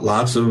taught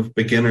lots of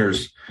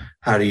beginners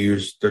how to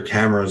use their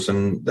cameras,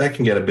 and that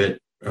can get a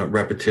bit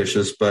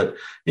repetitious. But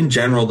in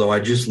general, though, I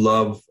just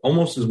love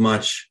almost as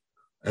much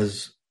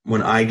as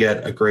when I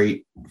get a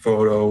great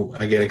photo,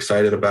 I get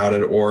excited about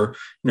it. Or,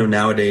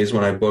 nowadays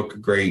when I book a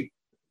great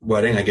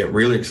wedding, I get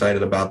really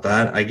excited about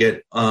that. I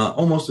get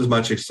almost as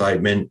much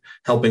excitement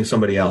helping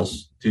somebody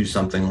else do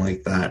something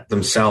like that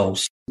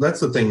themselves. That's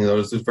the thing, though,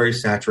 is a very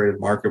saturated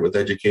market with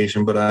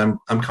education, but I'm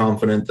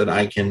confident that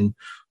I can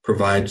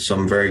provide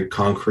some very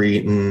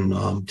concrete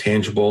and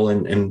tangible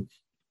and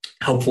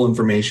helpful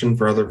information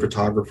for other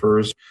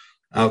photographers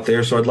out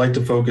there. So I'd like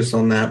to focus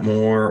on that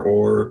more,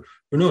 or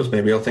who knows,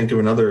 maybe I'll think of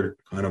another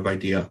kind of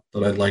idea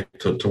that I'd like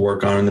to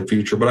work on in the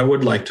future. But I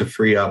would like to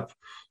free up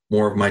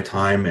more of my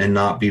time and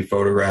not be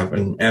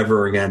photographing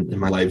ever again in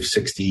my life,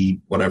 60,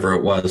 whatever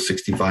it was,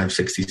 65,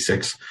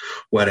 66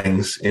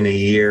 weddings in a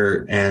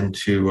year, and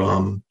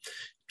to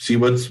see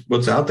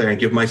what's out there and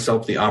give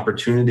myself the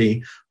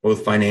opportunity,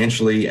 both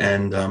financially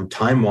and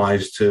time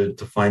wise, to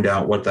find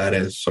out what that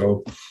is.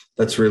 So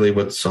that's really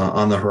what's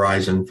on the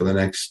horizon for the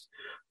next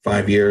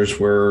 5 years.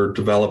 We're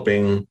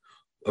developing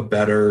a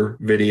better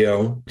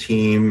video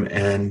team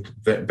and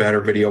better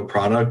video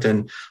product.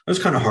 And I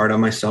was kind of hard on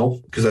myself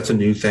because that's a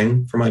new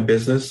thing for my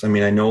business. I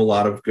mean, I know a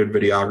lot of good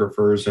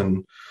videographers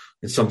and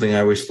it's something I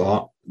always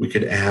thought we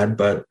could add,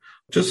 but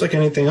just like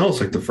anything else,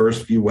 like the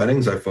first few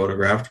weddings I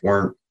photographed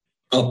weren't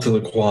up to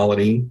the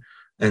quality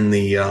and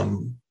the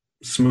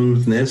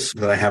smoothness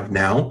that I have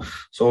now.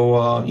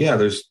 So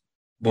there's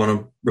want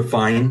to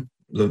refine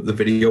the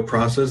video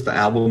process, the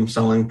album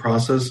selling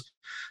process.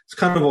 It's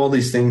kind of all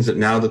these things that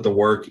now that the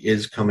work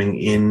is coming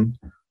in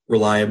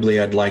reliably,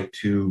 I'd like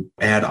to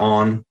add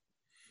on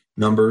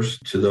numbers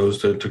to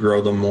those to grow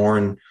them more.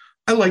 And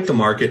I like the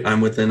market I'm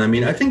within. I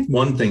mean, I think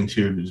one thing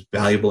too is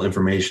valuable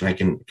information I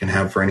can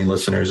have for any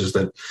listeners is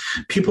that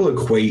people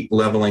equate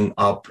leveling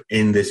up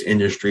in this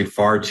industry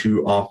far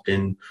too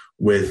often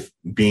with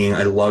being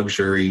a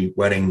luxury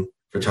wedding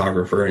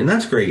photographer. And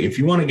that's great. If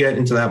you want to get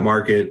into that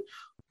market,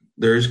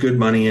 there's good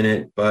money in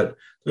it, but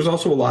there's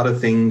also a lot of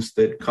things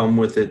that come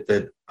with it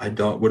that I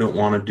wouldn't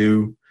want to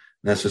do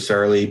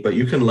necessarily, but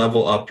you can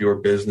level up your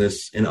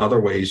business in other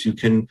ways. You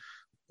can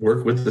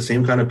work with the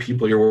same kind of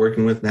people you're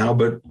working with now,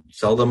 but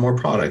sell them more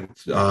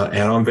product,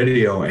 add on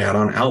video, add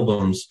on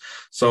albums.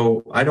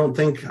 So I don't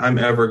think I'm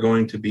ever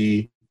going to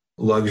be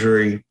a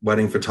luxury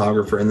wedding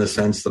photographer in the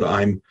sense that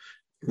I'm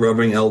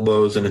rubbing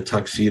elbows in a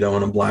tuxedo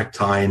and a black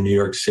tie in New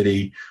York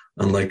City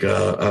on like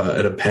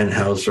at a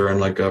penthouse or on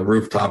like a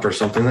rooftop or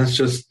something. That's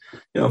just,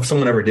 if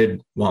someone ever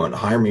did want to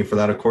hire me for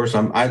that, of course,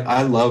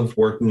 I love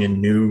working in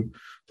new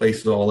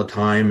places all the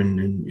time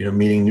and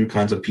meeting new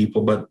kinds of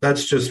people, but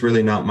that's just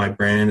really not my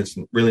brand. It's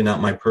really not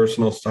my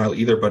personal style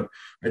either, but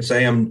I'd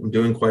say I'm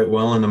doing quite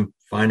well and I'm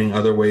finding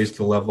other ways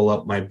to level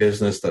up my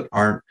business that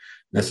aren't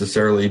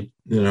necessarily,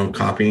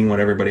 copying what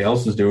everybody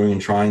else is doing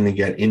and trying to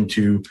get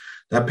into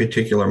that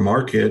particular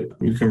market.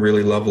 You can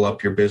really level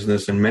up your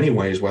business in many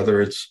ways,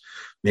 whether it's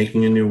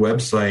making a new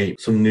website,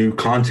 some new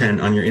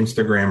content on your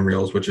Instagram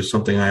reels, which is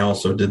something I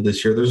also did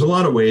this year. There's a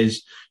lot of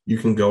ways you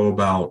can go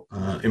about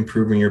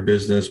improving your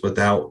business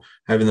without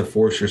having to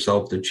force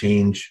yourself to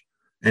change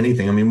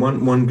anything. I mean,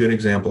 one good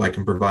example I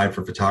can provide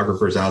for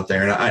photographers out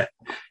there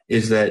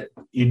is that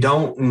you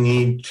don't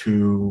need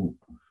to,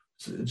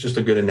 it's just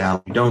a good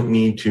analogy. You don't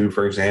need to,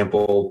 for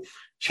example,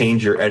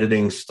 change your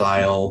editing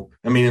style.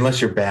 I mean,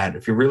 unless you're bad.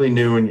 If you're really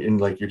new and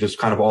like you're just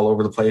kind of all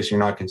over the place, you're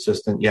not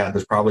consistent. Yeah,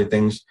 there's probably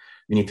things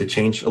you need to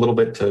change a little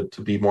bit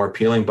to be more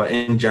appealing. But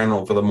in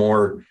general, for the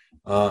more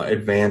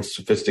advanced,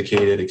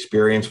 sophisticated,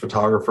 experienced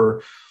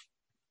photographer,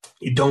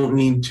 you don't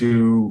need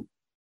to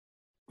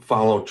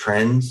follow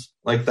trends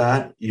like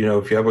that.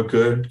 If you have a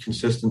good,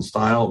 consistent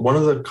style, one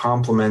of the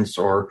compliments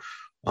or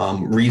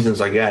reasons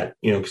I get,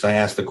 because I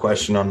asked the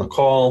question on the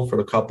call for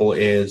the couple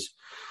is,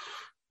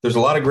 there's a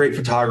lot of great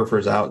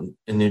photographers out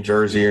in New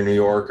Jersey or New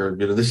York, or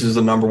this is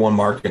the number one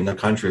market in the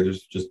country.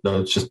 There's just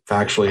it's just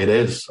factually it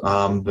is.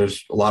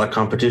 There's a lot of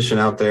competition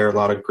out there, a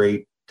lot of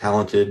great,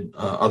 talented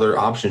other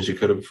options you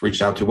could have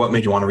reached out to. What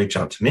made you want to reach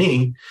out to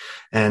me?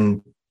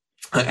 And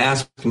I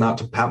ask not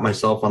to pat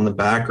myself on the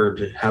back or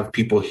to have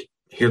people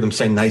hear them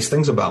say nice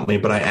things about me,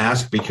 but I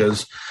ask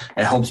because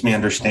it helps me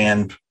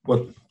understand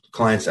what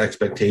clients'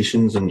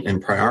 expectations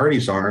and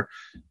priorities are.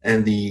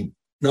 And the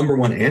number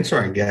one answer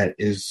I get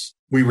is,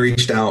 we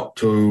reached out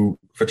to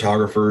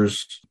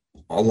photographers.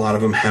 A lot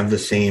of them have the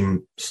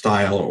same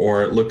style,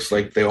 or it looks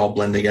like they all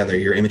blend together.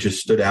 Your images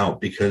stood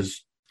out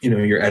because,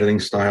 your editing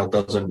style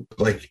doesn't look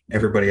like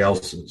everybody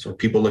else's, or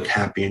people look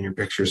happy in your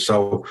pictures.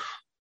 So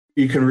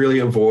you can really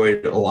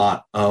avoid a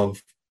lot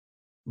of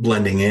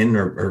blending in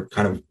or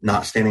kind of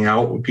not standing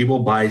out with people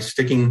by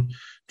sticking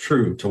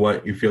true to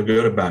what you feel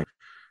good about.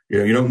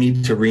 You don't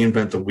need to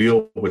reinvent the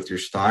wheel with your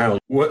style.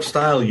 What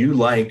style you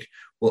like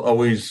will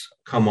always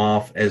come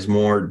off as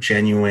more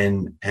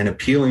genuine and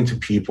appealing to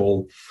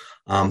people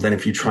than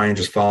if you try and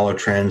just follow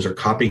trends or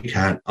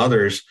copycat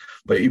others.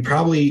 But you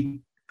probably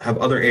have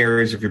other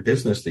areas of your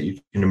business that you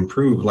can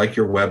improve, like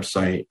your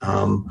website.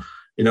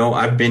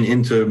 I've been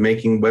into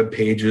making web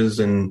pages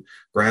and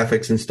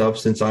graphics and stuff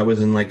since I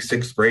was in like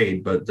 6th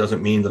grade, but it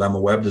doesn't mean that I'm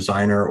a web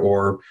designer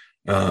or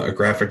a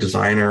graphic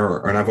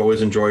designer. And I've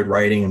always enjoyed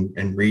writing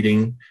and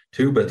reading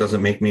too, but it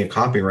doesn't make me a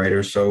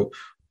copywriter. So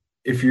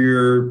if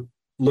you're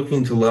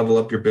looking to level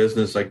up your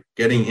business, like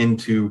getting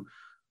into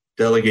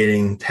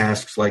delegating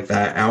tasks like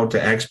that out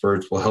to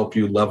experts will help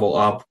you level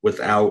up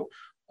without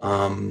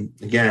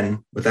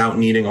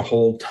needing a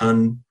whole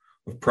ton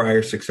of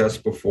prior success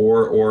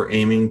before, or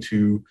aiming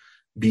to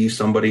be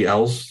somebody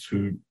else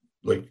who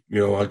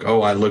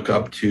I look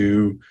up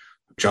to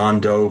John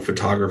Doe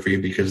photography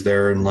because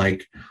they're in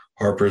like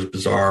Harper's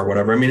Bazaar or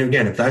whatever. I mean,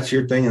 again, if that's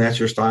your thing and that's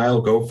your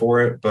style, go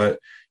for it. But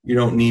you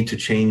don't need to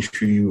change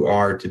who you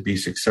are to be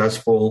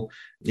successful.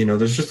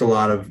 There's just a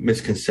lot of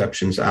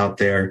misconceptions out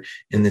there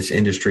in this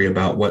industry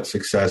about what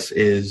success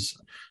is.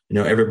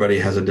 Everybody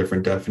has a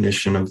different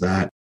definition of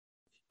that.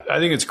 I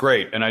think it's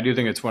great. And I do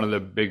think it's one of the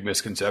big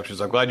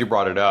misconceptions. I'm glad you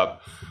brought it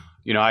up.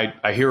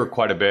 I hear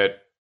quite a bit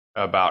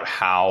about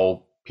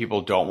how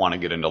people don't want to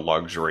get into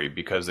luxury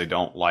because they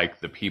don't like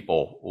the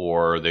people,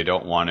 or they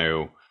don't want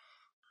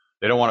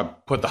to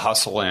put the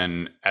hustle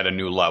in at a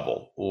new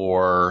level,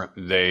 or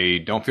they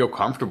don't feel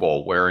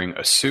comfortable wearing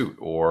a suit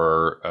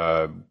or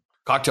a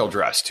cocktail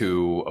dress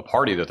to a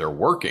party that they're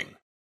working.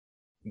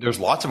 There's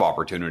lots of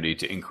opportunity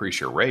to increase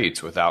your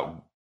rates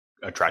without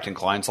attracting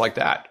clients like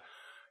that.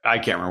 I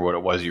can't remember what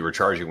it was you were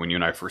charging when you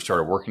and I first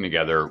started working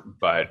together,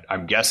 but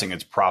I'm guessing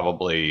it's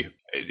probably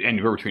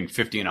anywhere between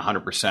 50 and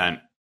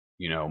 100%,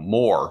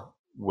 more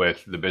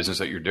with the business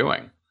that you're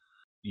doing.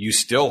 You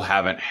still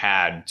haven't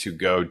had to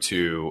go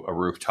to a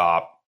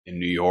rooftop in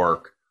New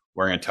York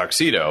wearing a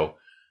tuxedo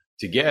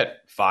to get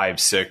 $5,000,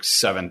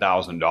 $6,000,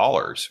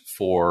 $7,000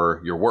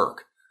 for your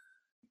work.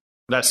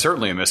 That's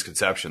certainly a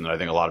misconception that I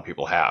think a lot of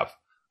people have.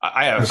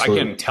 I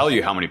can tell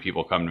you how many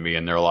people come to me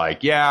and they're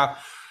like, yeah,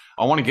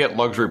 I want to get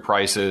luxury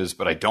prices,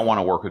 but I don't want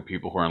to work with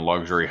people who are in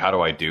luxury. How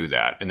do I do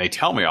that? And they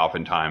tell me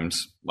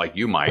oftentimes, like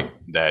you might,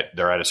 that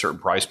they're at a certain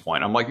price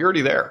point. I'm like, you're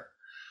already there.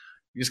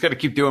 You just got to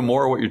keep doing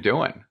more of what you're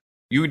doing.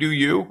 You do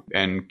you,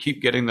 and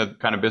keep getting the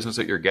kind of business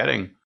that you're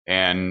getting.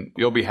 And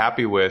you'll be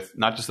happy with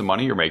not just the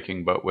money you're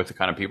making, but with the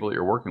kind of people that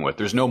you're working with.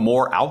 There's no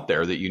more out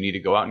there that you need to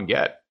go out and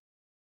get.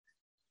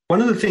 One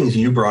of the things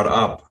you brought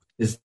up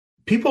is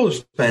people are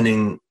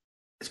spending,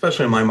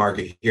 especially in my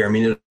market here. I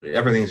mean,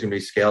 everything's going to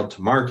be scaled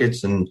to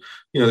markets, and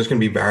there's going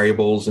to be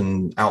variables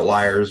and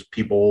outliers,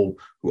 people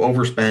who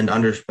overspend,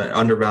 underspend,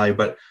 undervalue,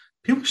 but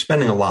people are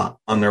spending a lot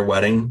on their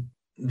wedding.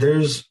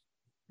 There's,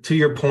 to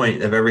your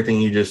point of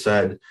everything you just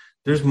said,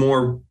 there's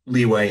more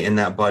leeway in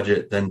that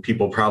budget than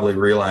people probably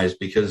realize,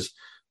 because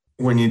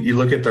when you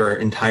look at their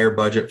entire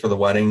budget for the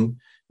wedding,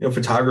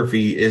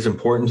 photography is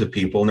important to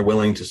people and they're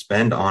willing to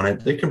spend on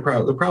it. They're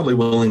probably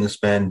willing to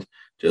spend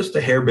just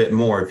a hair bit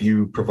more if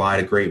you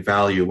provide a great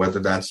value, whether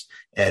that's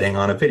adding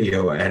on a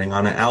video, adding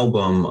on an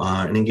album,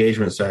 an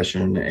engagement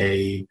session,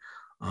 a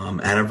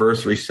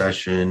anniversary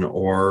session,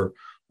 or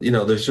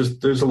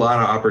there's a lot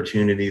of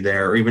opportunity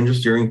there, or even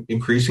just during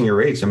increasing your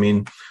rates. I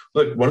mean,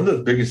 look, one of the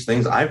biggest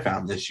things I've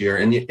found this year,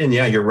 and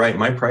yeah, you're right,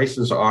 my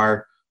prices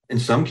are in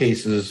some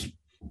cases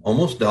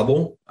almost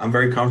double. I'm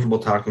very comfortable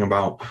talking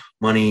about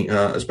money,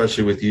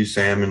 especially with you,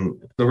 Sam.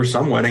 And there were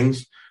some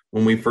weddings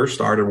when we first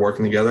started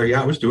working together.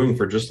 Yeah, I was doing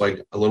for just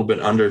like a little bit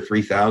under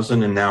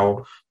 3,000, and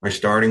now my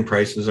starting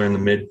prices are in the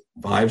mid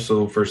five.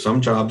 So for some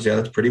jobs, yeah,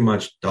 that's pretty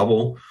much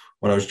double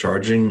what I was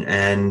charging.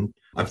 And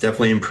I've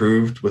definitely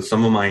improved with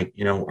some of my,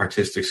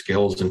 artistic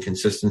skills and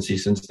consistency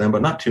since then,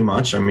 but not too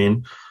much. I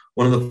mean,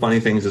 one of the funny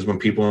things is when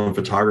people in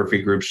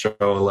photography groups show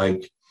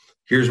like,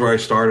 here's where I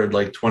started,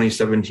 like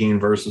 2017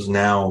 versus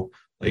now,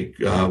 like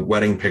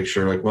wedding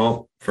picture. Like,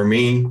 well, for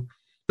me,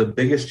 the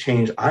biggest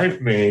change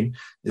I've made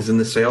is in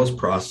the sales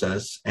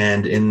process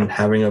and in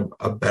having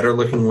a better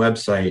looking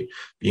website,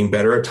 being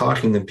better at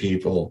talking to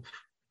people,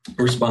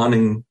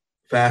 responding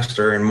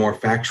faster and more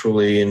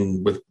factually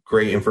and with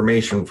great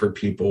information for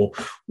people,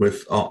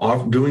 with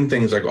doing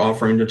things like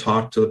offering to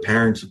talk to the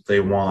parents if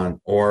they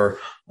want, or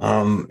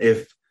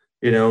if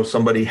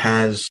somebody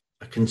has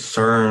a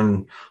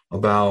concern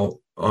about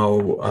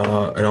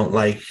I don't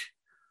like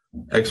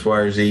X, Y,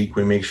 or Z,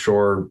 we make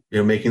sure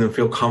making them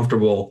feel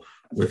comfortable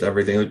with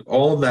everything, like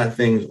all of that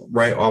things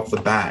right off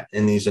the bat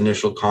in these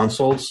initial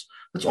consults.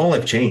 That's all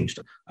I've changed.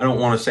 I don't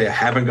want to say I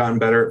haven't gotten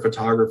better at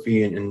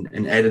photography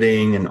and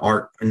editing and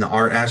art and the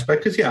art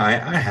aspect, because yeah,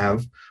 I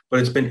have, but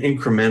it's been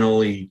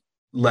incrementally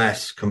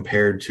less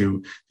compared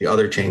to the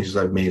other changes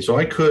I've made. So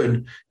I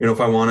could,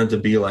 if I wanted to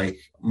be like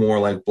more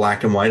like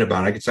black and white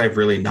about it, I could say I've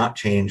really not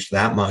changed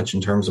that much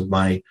in terms of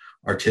my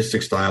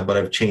artistic style, but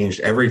I've changed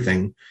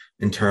everything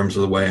in terms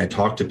of the way I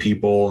talk to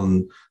people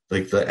and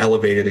like the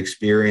elevated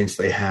experience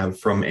they have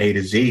from A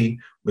to Z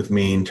with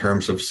me in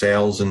terms of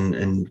sales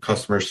and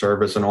customer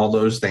service and all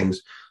those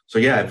things. So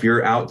yeah, if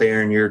you're out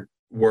there and you're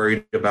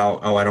worried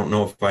about, I don't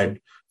know if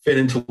I'd fit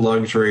into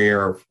luxury,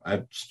 or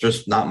it's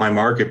just not my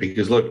market,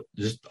 because look,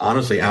 just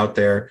honestly out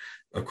there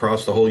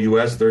across the whole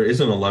US, there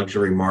isn't a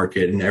luxury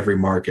market in every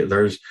market.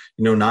 There's,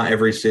 not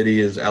every city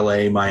is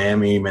LA,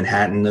 Miami,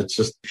 Manhattan. It's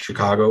just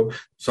Chicago.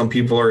 Some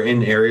people are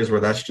in areas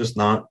where that's just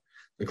not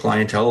the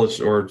clientele,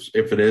 or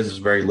if it is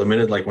very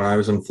limited. Like when I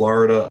was in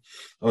Florida,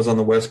 I was on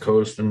the West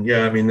Coast, and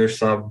yeah, I mean, there's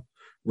some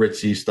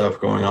ritzy stuff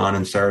going on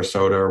in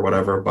Sarasota or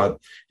whatever, but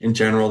in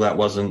general, that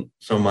wasn't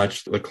so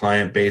much the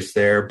client base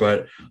there.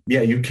 But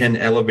yeah, you can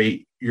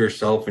elevate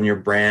yourself and your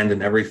brand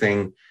and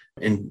everything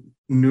in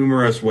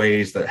numerous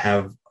ways that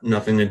have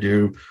nothing to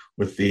do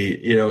with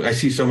I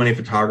see so many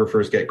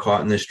photographers get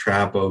caught in this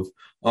trap of,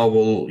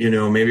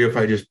 maybe if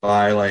I just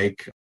buy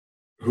like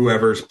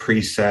whoever's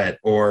preset,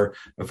 or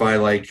if I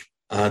like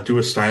do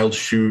a styled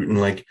shoot and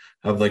like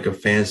have like a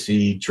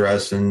fancy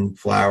dress and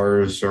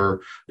flowers,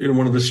 or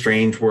one of the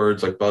strange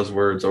words like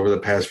buzzwords over the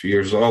past few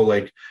years. Oh,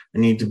 like I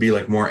need to be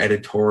like more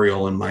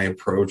editorial in my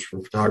approach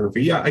for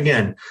photography. Yeah,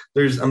 again,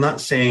 I'm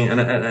not saying,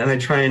 and I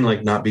try and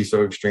like not be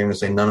so extreme to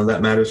say none of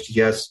that matters.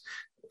 Yes,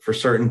 for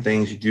certain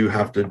things you do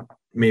have to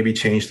maybe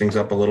change things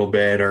up a little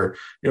bit, or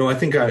I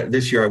think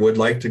this year I would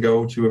like to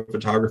go to a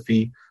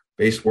photography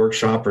based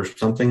workshop or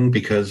something,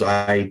 because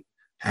I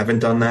haven't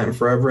done that in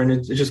forever, and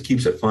it just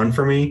keeps it fun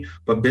for me.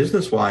 But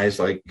business wise,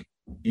 like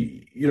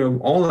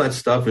all of that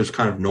stuff is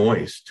kind of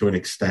noise to an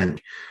extent.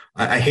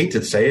 I hate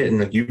to say it, and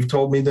like you've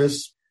told me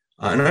this,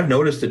 and I've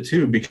noticed it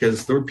too,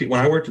 because there were people,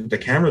 when I worked at the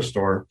camera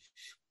store,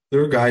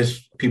 there were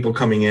people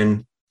coming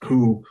in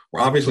who were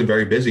obviously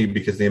very busy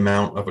because the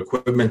amount of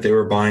equipment they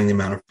were buying, the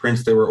amount of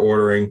prints they were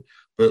ordering,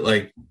 but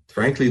like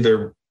frankly,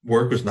 their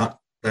work was not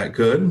that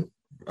good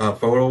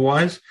photo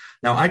wise.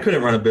 Now I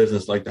couldn't run a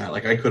business like that.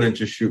 Like I couldn't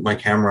just shoot my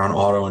camera on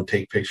auto and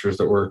take pictures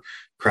that were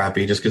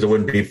crappy just because it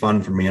wouldn't be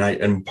fun for me.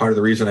 And part of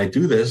the reason I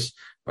do this,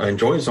 I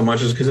enjoy it so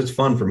much, is because it's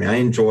fun for me. I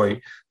enjoy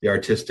the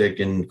artistic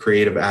and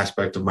creative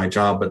aspect of my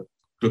job. But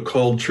the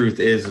cold truth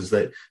is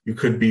that you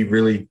could be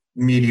really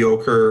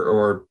mediocre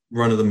or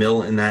run of the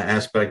mill in that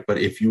aspect. But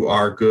if you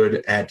are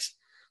good at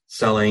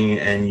selling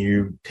and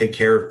you take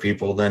care of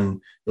people, then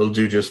you'll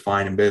do just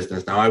fine in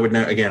business. Now, I would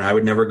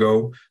never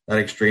go that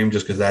extreme,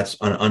 just because that's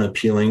an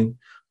unappealing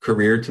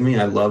career to me.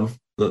 I love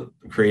the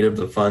creative,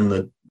 the fun,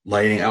 the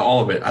lighting,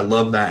 all of it. I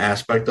love that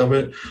aspect of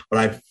it, but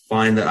I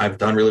find that I've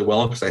done really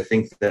well because I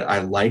think that I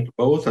like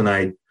both,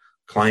 and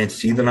clients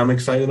see that I'm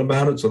excited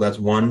about it. So that's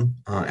one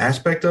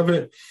aspect of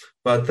it.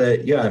 But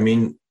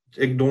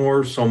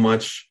ignore so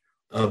much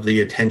of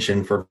the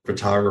attention for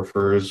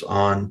photographers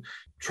on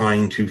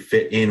trying to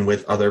fit in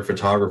with other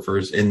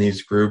photographers in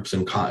these groups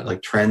and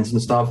like trends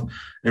and stuff.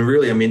 And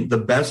really, the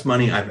best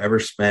money I've ever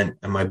spent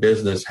in my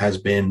business has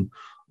been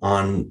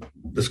on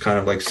this kind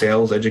of like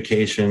sales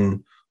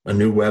education, a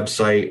new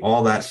website,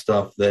 all that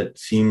stuff that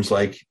seems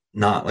like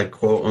not like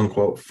quote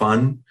unquote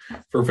fun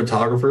for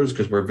photographers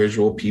because we're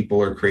visual people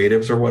or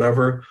creatives or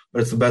whatever,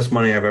 but it's the best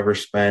money I've ever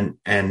spent.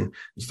 And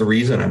it's the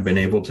reason I've been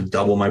able to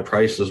double my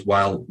prices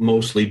while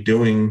mostly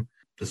doing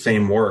the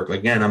same work.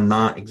 Again, I'm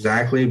not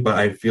exactly, but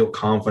I feel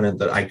confident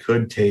that I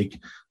could take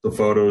the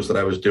photos that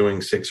I was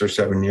doing 6 or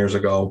 7 years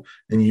ago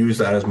and use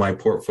that as my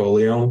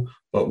portfolio,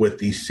 but with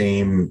the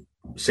same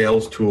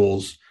sales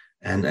tools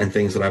and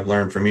things that I've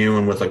learned from you.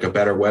 And with like a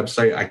better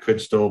website, I could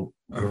still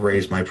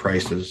raise my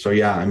prices. So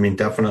yeah,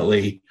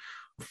 definitely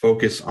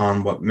focus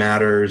on what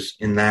matters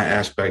in that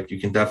aspect.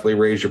 You can definitely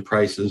raise your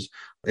prices.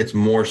 It's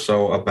more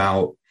so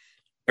about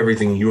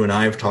everything you and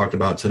I have talked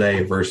about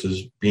today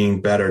versus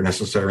being better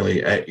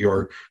necessarily at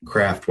your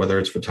craft, whether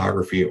it's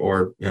photography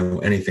or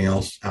anything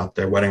else out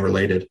there, wedding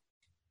related.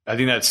 I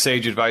think that's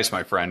sage advice,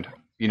 my friend.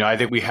 I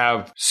think we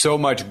have so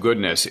much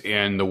goodness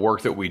in the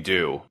work that we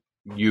do.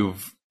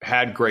 You've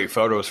had great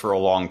photos for a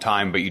long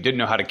time, but you didn't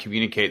know how to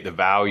communicate the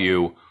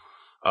value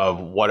of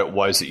what it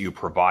was that you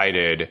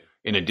provided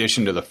in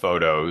addition to the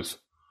photos.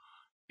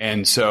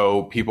 And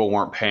so people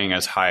weren't paying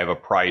as high of a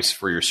price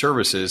for your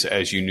services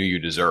as you knew you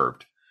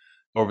deserved.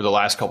 Over the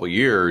last couple of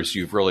years,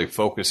 you've really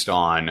focused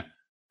on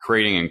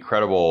creating an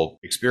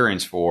incredible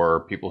experience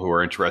for people who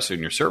are interested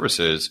in your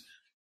services.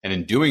 And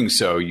in doing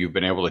so, you've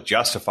been able to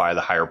justify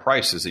the higher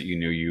prices that you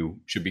knew you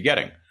should be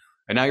getting.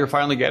 And now you're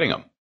finally getting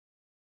them.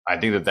 I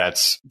think that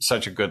that's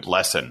such a good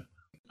lesson.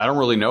 I don't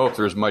really know if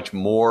there's much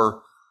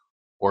more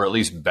or at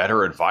least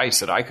better advice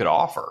that I could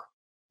offer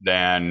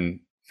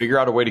than figure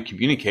out a way to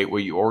communicate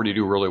what you already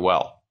do really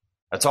well.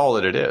 That's all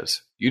that it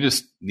is. You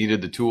just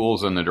needed the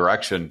tools and the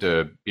direction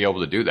to be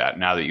able to do that.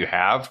 Now that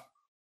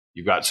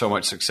you've got so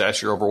much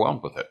success, you're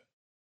overwhelmed with it.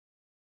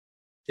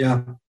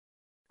 Yeah.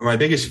 My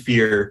biggest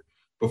fear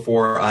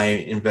before I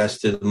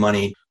invested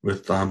money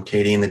with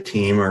Katie and the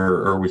team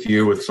or with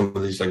you with some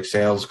of these like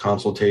sales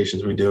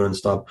consultations we do and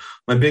stuff,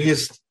 my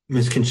biggest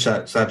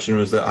misconception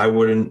was that I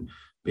wouldn't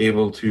be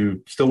able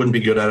to, still wouldn't be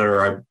good at it,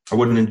 or I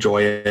wouldn't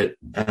enjoy it.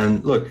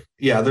 And look,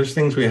 yeah, there's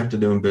things we have to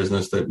do in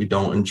business that we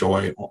don't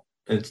enjoy.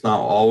 It's not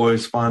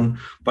always fun,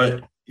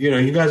 but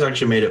you guys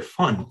actually made it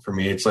fun for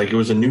me. It's like, it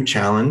was a new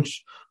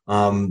challenge.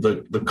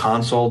 The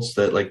consults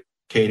that like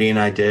Katie and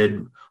I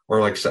did,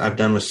 or like I've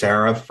done with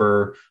Sarah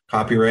for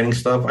copywriting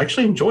stuff, I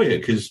actually enjoy it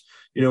because,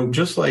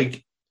 just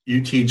like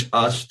you teach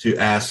us to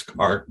ask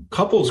our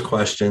couples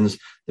questions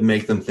that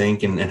make them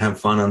think and have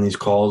fun on these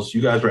calls,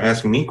 you guys were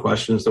asking me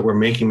questions that were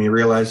making me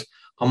realize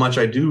how much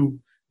I do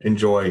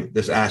enjoy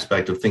this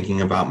aspect of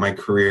thinking about my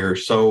career.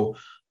 So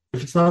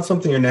if it's not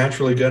something you're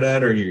naturally good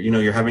at, or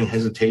you're having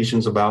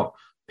hesitations about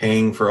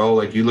paying for,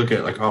 you look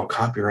at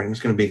copywriting is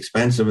going to be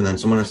expensive, and then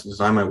someone has to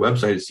design my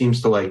website, it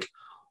seems to like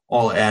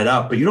all add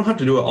up. But you don't have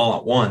to do it all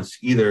at once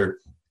either.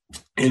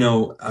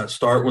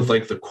 Start with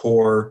like the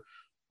core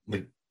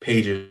like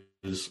pages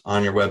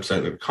on your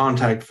website, the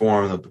contact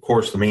form, of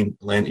course, the main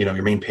land,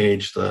 your main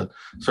page, the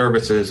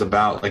services,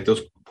 about like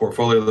those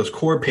portfolio, those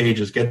core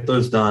pages, get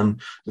those done,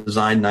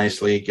 designed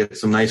nicely, get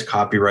some nice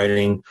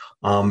copywriting,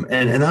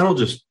 and that'll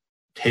just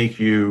take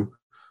you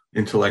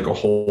into like a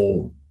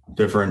whole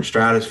different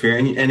stratosphere.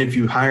 And if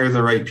you hire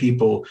the right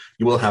people,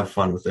 you will have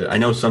fun with it. I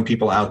know some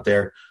people out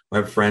there, I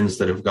have friends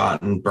that have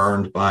gotten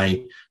burned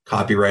by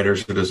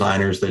copywriters or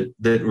designers that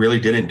really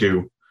didn't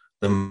do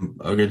them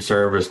a good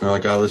service. And they're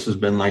like, oh, this has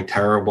been like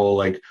terrible.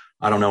 Like,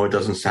 I don't know, it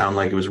doesn't sound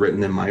like it was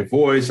written in my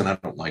voice and I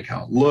don't like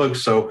how it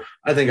looks. So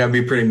I think I'd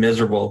be pretty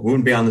miserable. We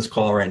wouldn't be on this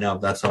call right now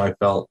if that's how I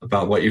felt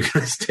about what you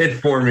guys did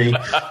for me.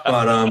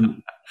 But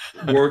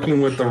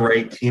working with the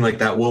right team like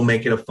that will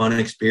make it a fun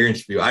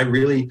experience for you. I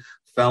really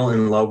fell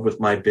in love with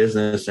my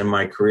business and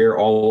my career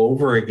all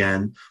over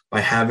again by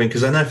having,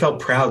 because then I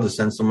felt proud to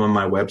send someone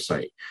my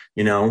website.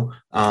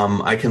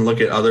 I can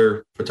look at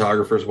other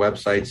photographers'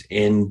 websites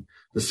in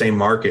the same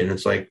market, and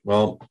it's like,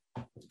 well,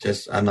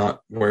 I'm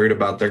not worried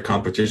about their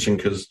competition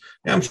because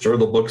I'm sure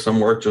they'll book some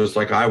work just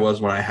like I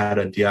was when I had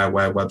a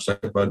DIY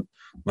website. But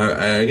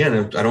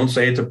again, I don't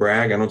say it to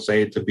brag. I don't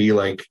say it to be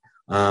like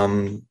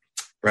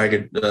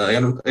brag.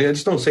 I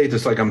just don't say it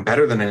just like I'm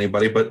better than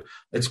anybody, but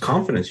it's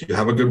confidence. You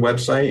have a good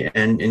website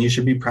and you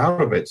should be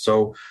proud of it.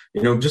 So,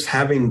 just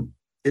having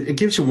it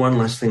gives you one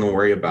less thing to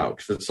worry about,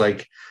 because it's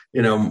like,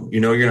 you're not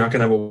going to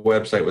have a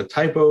website with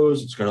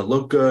typos. It's going to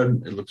look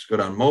good. It looks good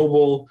on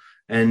mobile.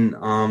 And,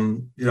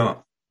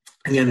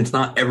 again, it's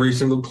not every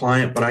single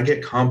client, but I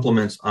get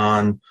compliments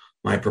on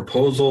my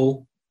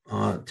proposal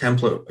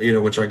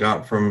template, which I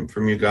got from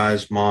you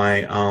guys,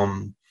 my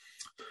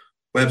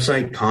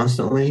website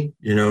constantly.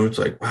 It's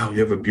like, wow, you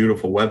have a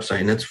beautiful website,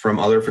 and it's from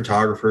other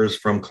photographers,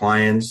 from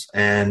clients.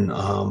 And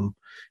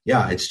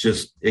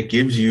it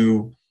gives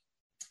you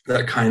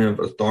that kind of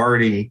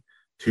authority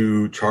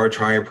to charge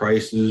higher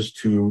prices,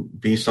 to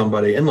be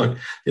somebody. And look,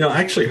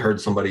 I actually heard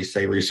somebody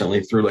say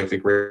recently through like the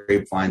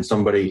grapevine,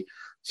 somebody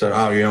said,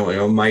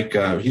 oh, Mike,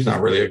 he's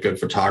not really a good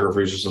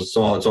photographer. It's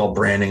all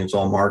branding. It's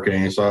all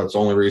marketing. So that's the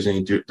only reason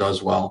he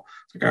does well.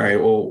 It's like, all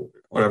right, well,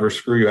 whatever,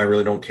 screw you. I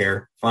really don't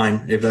care.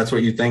 Fine. If that's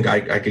what you think,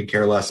 I could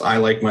care less. I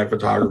like my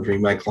photography.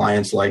 My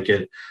clients like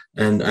it.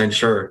 And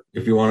sure,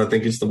 if you want to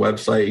think it's the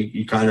website,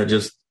 you kind of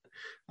just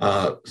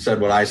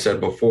said what I said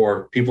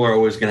before. People are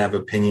always going to have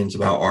opinions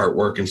about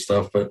artwork and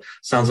stuff, but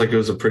sounds like it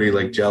was a pretty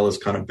like jealous,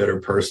 kind of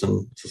bitter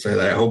person to say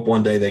that. I hope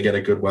one day they get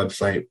a good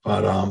website,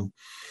 but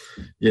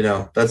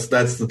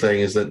that's the thing,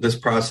 is that this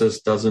process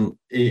doesn't,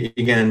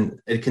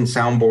 again, it can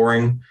sound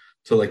boring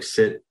to like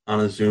sit on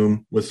a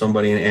Zoom with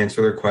somebody and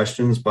answer their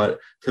questions, but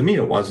to me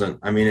it wasn't.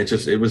 I mean,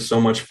 it was so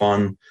much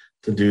fun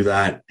to do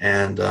that,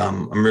 and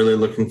I'm really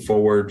looking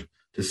forward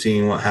to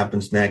seeing what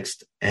happens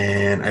next.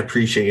 And I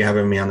appreciate you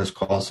having me on this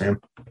call,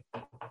 Sam.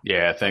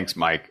 Yeah, thanks,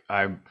 Mike.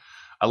 I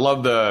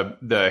love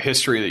the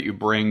history that you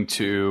bring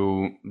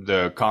to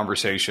the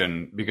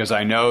conversation, because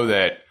I know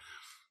that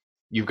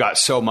you've got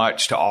so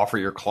much to offer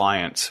your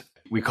clients.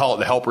 We call it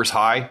the helper's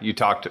high. You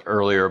talked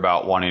earlier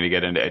about wanting to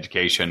get into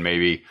education,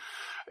 maybe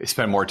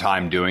spend more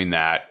time doing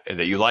that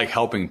you like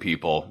helping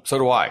people. So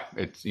do I.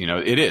 It's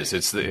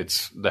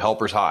the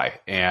helper's high.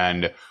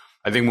 And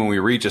I think when we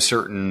reach a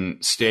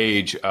certain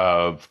stage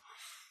of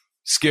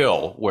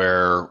skill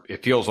where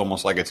it feels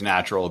almost like it's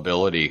natural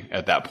ability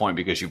at that point,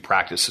 because you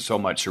practice so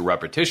much through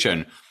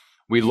repetition,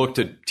 we look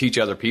to teach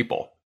other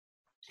people.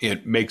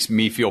 It makes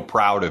me feel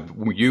proud of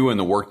you and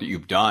the work that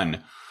you've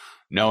done,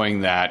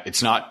 knowing that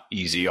it's not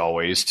easy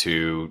always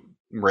to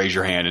raise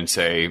your hand and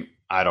say,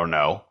 I don't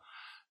know.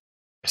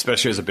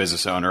 Especially as a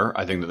business owner,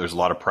 I think that there's a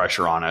lot of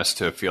pressure on us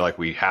to feel like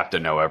we have to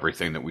know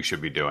everything that we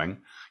should be doing,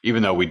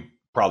 even though we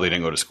probably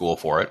didn't go to school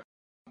for it.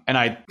 And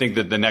I think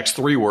that the next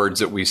 3 words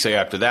that we say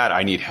after that,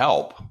 I need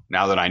help.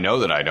 Now that I know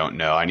that I don't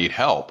know, I need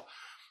help.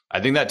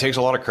 I think that takes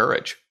a lot of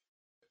courage.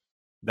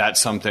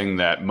 That's something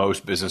that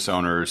most business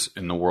owners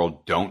in the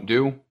world don't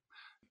do.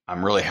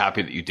 I'm really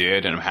happy that you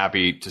did, and I'm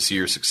happy to see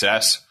your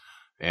success.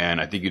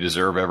 And I think you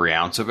deserve every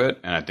ounce of it.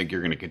 And I think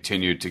you're going to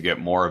continue to get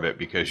more of it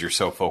because you're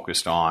so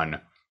focused on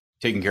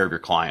taking care of your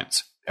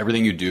clients.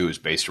 Everything you do is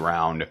based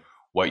around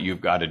what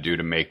you've got to do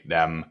to make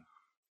them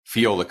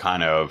feel the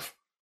kind of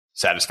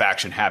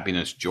satisfaction,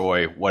 happiness,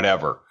 joy,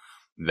 whatever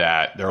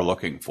that they're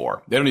looking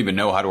for. They don't even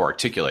know how to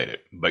articulate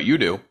it, but you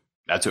do.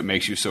 That's what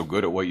makes you so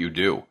good at what you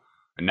do.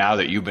 And now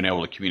that you've been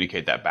able to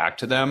communicate that back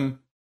to them,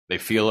 they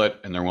feel it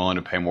and they're willing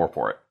to pay more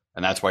for it.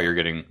 And that's why you're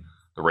getting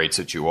the rates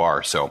that you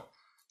are. So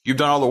you've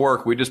done all the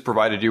work. We just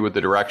provided you with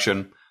the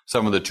direction,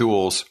 some of the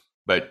tools,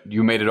 but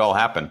you made it all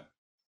happen.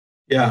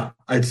 Yeah,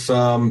 it's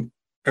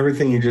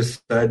everything you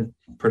just said,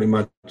 pretty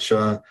much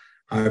how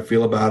I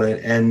feel about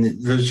it.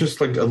 And there's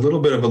just like a little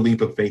bit of a leap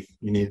of faith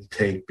you need to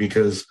take,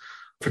 because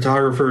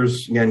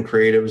photographers, again,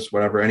 creatives,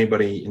 whatever,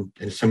 anybody in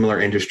a similar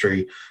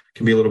industry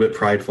can be a little bit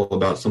prideful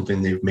about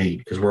something they've made,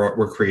 because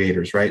we're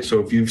creators, right? So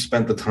if you've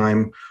spent the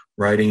time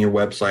writing your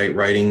website,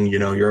 writing,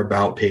 your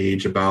about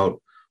page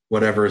about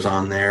whatever is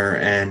on there,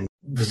 and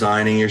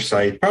designing your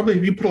site,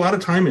 probably you put a lot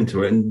of time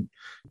into it, and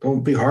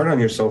don't be hard on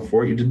yourself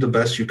for it. You did the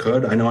best you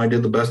could. I know I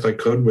did the best I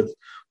could with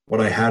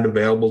what I had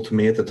available to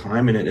me at the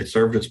time, and it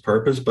served its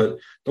purpose. But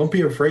don't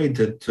be afraid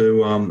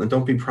to and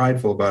don't be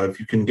prideful about it. If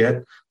you can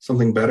get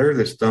something better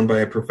that's done by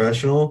a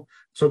professional,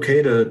 it's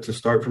okay to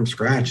start from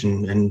scratch.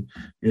 And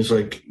it's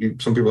like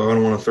some people, I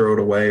don't want to throw it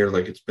away, or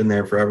like it's been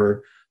there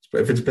forever.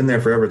 But if it's been there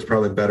forever, it's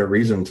probably a better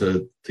reason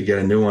to get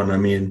a new one. I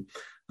mean,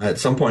 at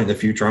some point in the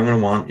future, I'm going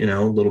to want,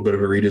 a little bit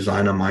of a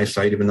redesign on my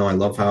site, even though I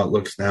love how it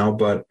looks now.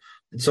 But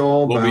it's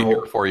all we'll about. We'll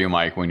be here for you,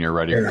 Mike, when you're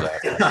ready for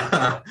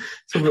that.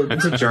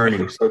 It's a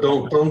journey. So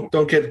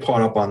don't get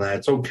caught up on that.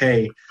 It's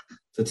okay.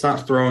 It's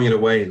not throwing it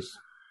away. It's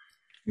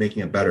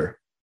making it better.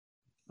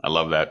 I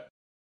love that.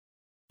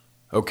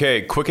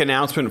 Okay, quick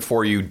announcement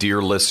for you,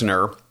 dear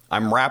listener.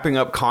 I'm wrapping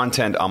up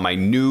content on my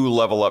new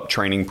Level Up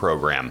training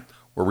program.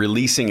 We're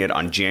releasing it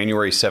on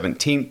January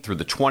 17th through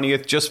the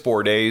 20th, just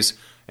 4 days,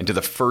 and to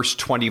the first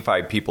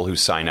 25 people who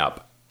sign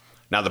up.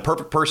 Now, the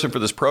perfect person for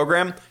this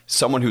program is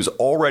someone who's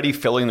already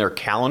filling their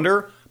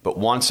calendar, but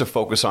wants to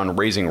focus on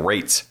raising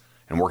rates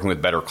and working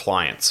with better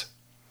clients.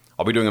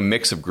 I'll be doing a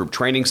mix of group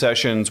training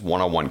sessions,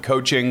 one-on-one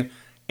coaching,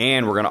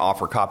 and we're going to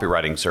offer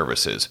copywriting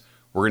services.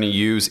 We're going to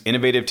use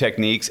innovative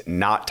techniques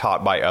not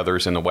taught by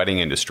others in the wedding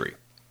industry.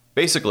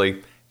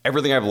 Basically,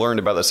 everything I've learned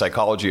about the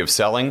psychology of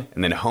selling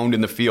and then honed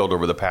in the field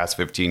over the past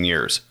 15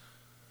 years.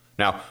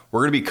 Now,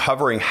 we're going to be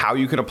covering how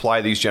you can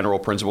apply these general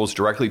principles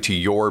directly to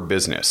your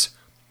business.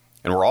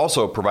 And we're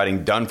also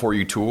providing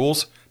done-for-you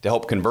tools to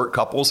help convert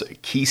couples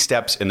at key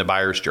steps in the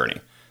buyer's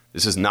journey.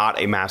 This is not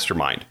a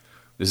mastermind.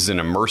 This is an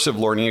immersive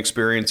learning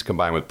experience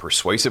combined with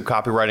persuasive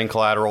copywriting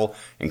collateral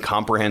and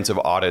comprehensive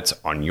audits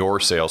on your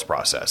sales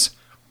process.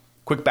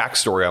 Quick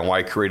backstory on why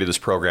I created this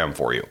program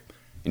for you.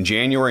 In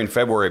January and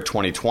February of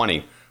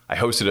 2020, I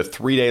hosted a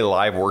 3-day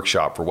live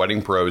workshop for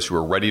wedding pros who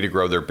are ready to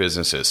grow their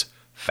businesses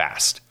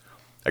fast.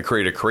 I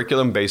created a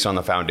curriculum based on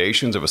the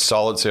foundations of a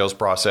solid sales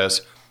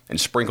process and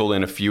sprinkled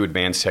in a few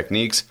advanced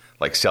techniques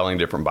like selling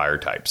different buyer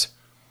types.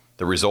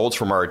 The results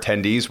from our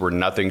attendees were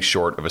nothing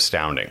short of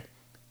astounding,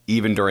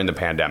 even during the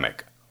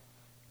pandemic.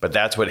 But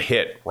that's what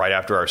hit right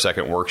after our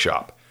second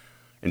workshop.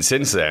 And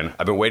since then,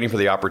 I've been waiting for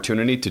the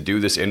opportunity to do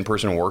this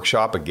in-person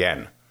workshop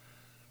again.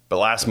 But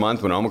last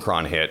month when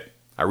Omicron hit,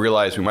 I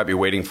realized we might be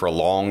waiting for a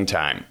long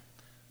time.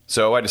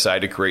 So I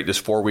decided to create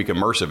this 4-week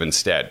immersive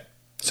instead,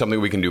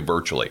 something we can do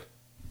virtually.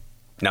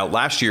 Now,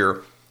 last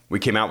year, we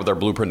came out with our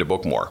Blueprint to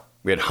Book More.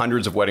 We had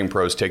hundreds of wedding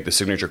pros take the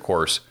signature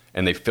course,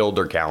 and they filled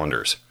their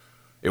calendars.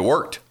 It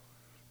worked.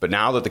 But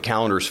now that the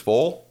calendar is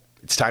full,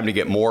 it's time to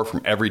get more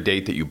from every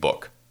date that you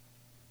book.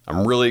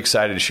 I'm really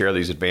excited to share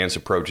these advanced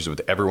approaches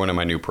with everyone in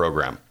my new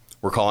program.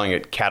 We're calling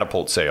it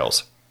Catapult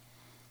Sales.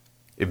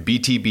 If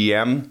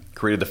BTBM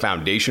created the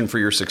foundation for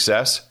your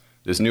success,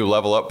 this new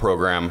Level Up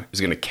program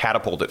is going to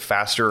catapult it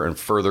faster and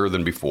further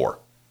than before.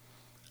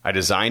 I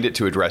designed it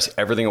to address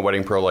everything a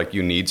wedding pro like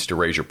you needs to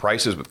raise your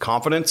prices with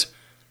confidence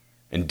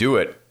and do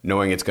it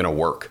knowing it's going to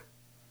work.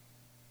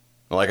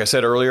 Like I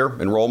said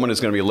earlier, enrollment is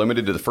going to be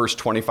limited to the first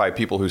 25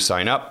 people who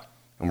sign up,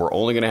 and we're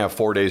only going to have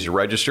 4 days to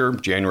register,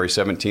 January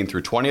 17th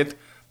through 20th,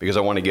 because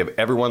I want to give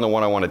everyone the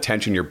one-on-one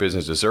attention your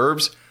business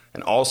deserves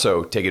and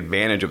also take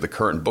advantage of the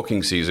current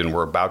booking season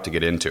we're about to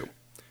get into.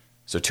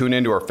 So tune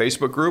into our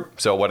Facebook group,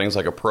 Sell Weddings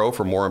Like a Pro,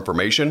 for more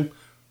information,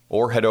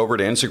 or head over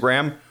to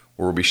Instagram,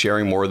 where we'll be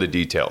sharing more of the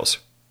details.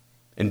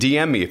 And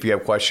DM me if you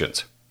have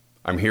questions.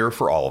 I'm here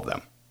for all of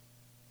them.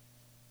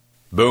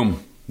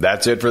 Boom.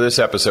 That's it for this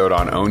episode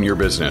on Own Your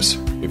Business.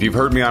 If you've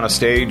heard me on a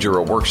stage or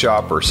a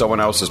workshop or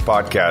someone else's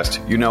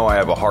podcast, you know I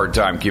have a hard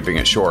time keeping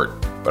it short,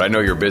 but I know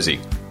you're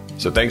busy.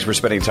 So thanks for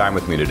spending time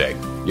with me today.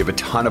 You have a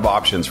ton of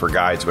options for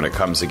guides when it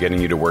comes to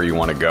getting you to where you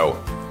want to go.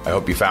 I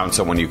hope you found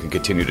someone you can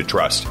continue to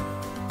trust.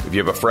 If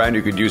you have a friend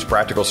who could use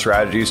practical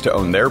strategies to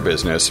own their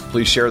business,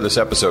 please share this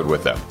episode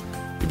with them.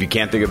 If you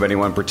can't think of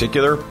anyone in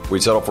particular,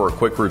 we'd settle for a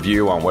quick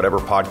review on whatever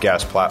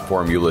podcast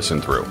platform you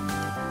listen through.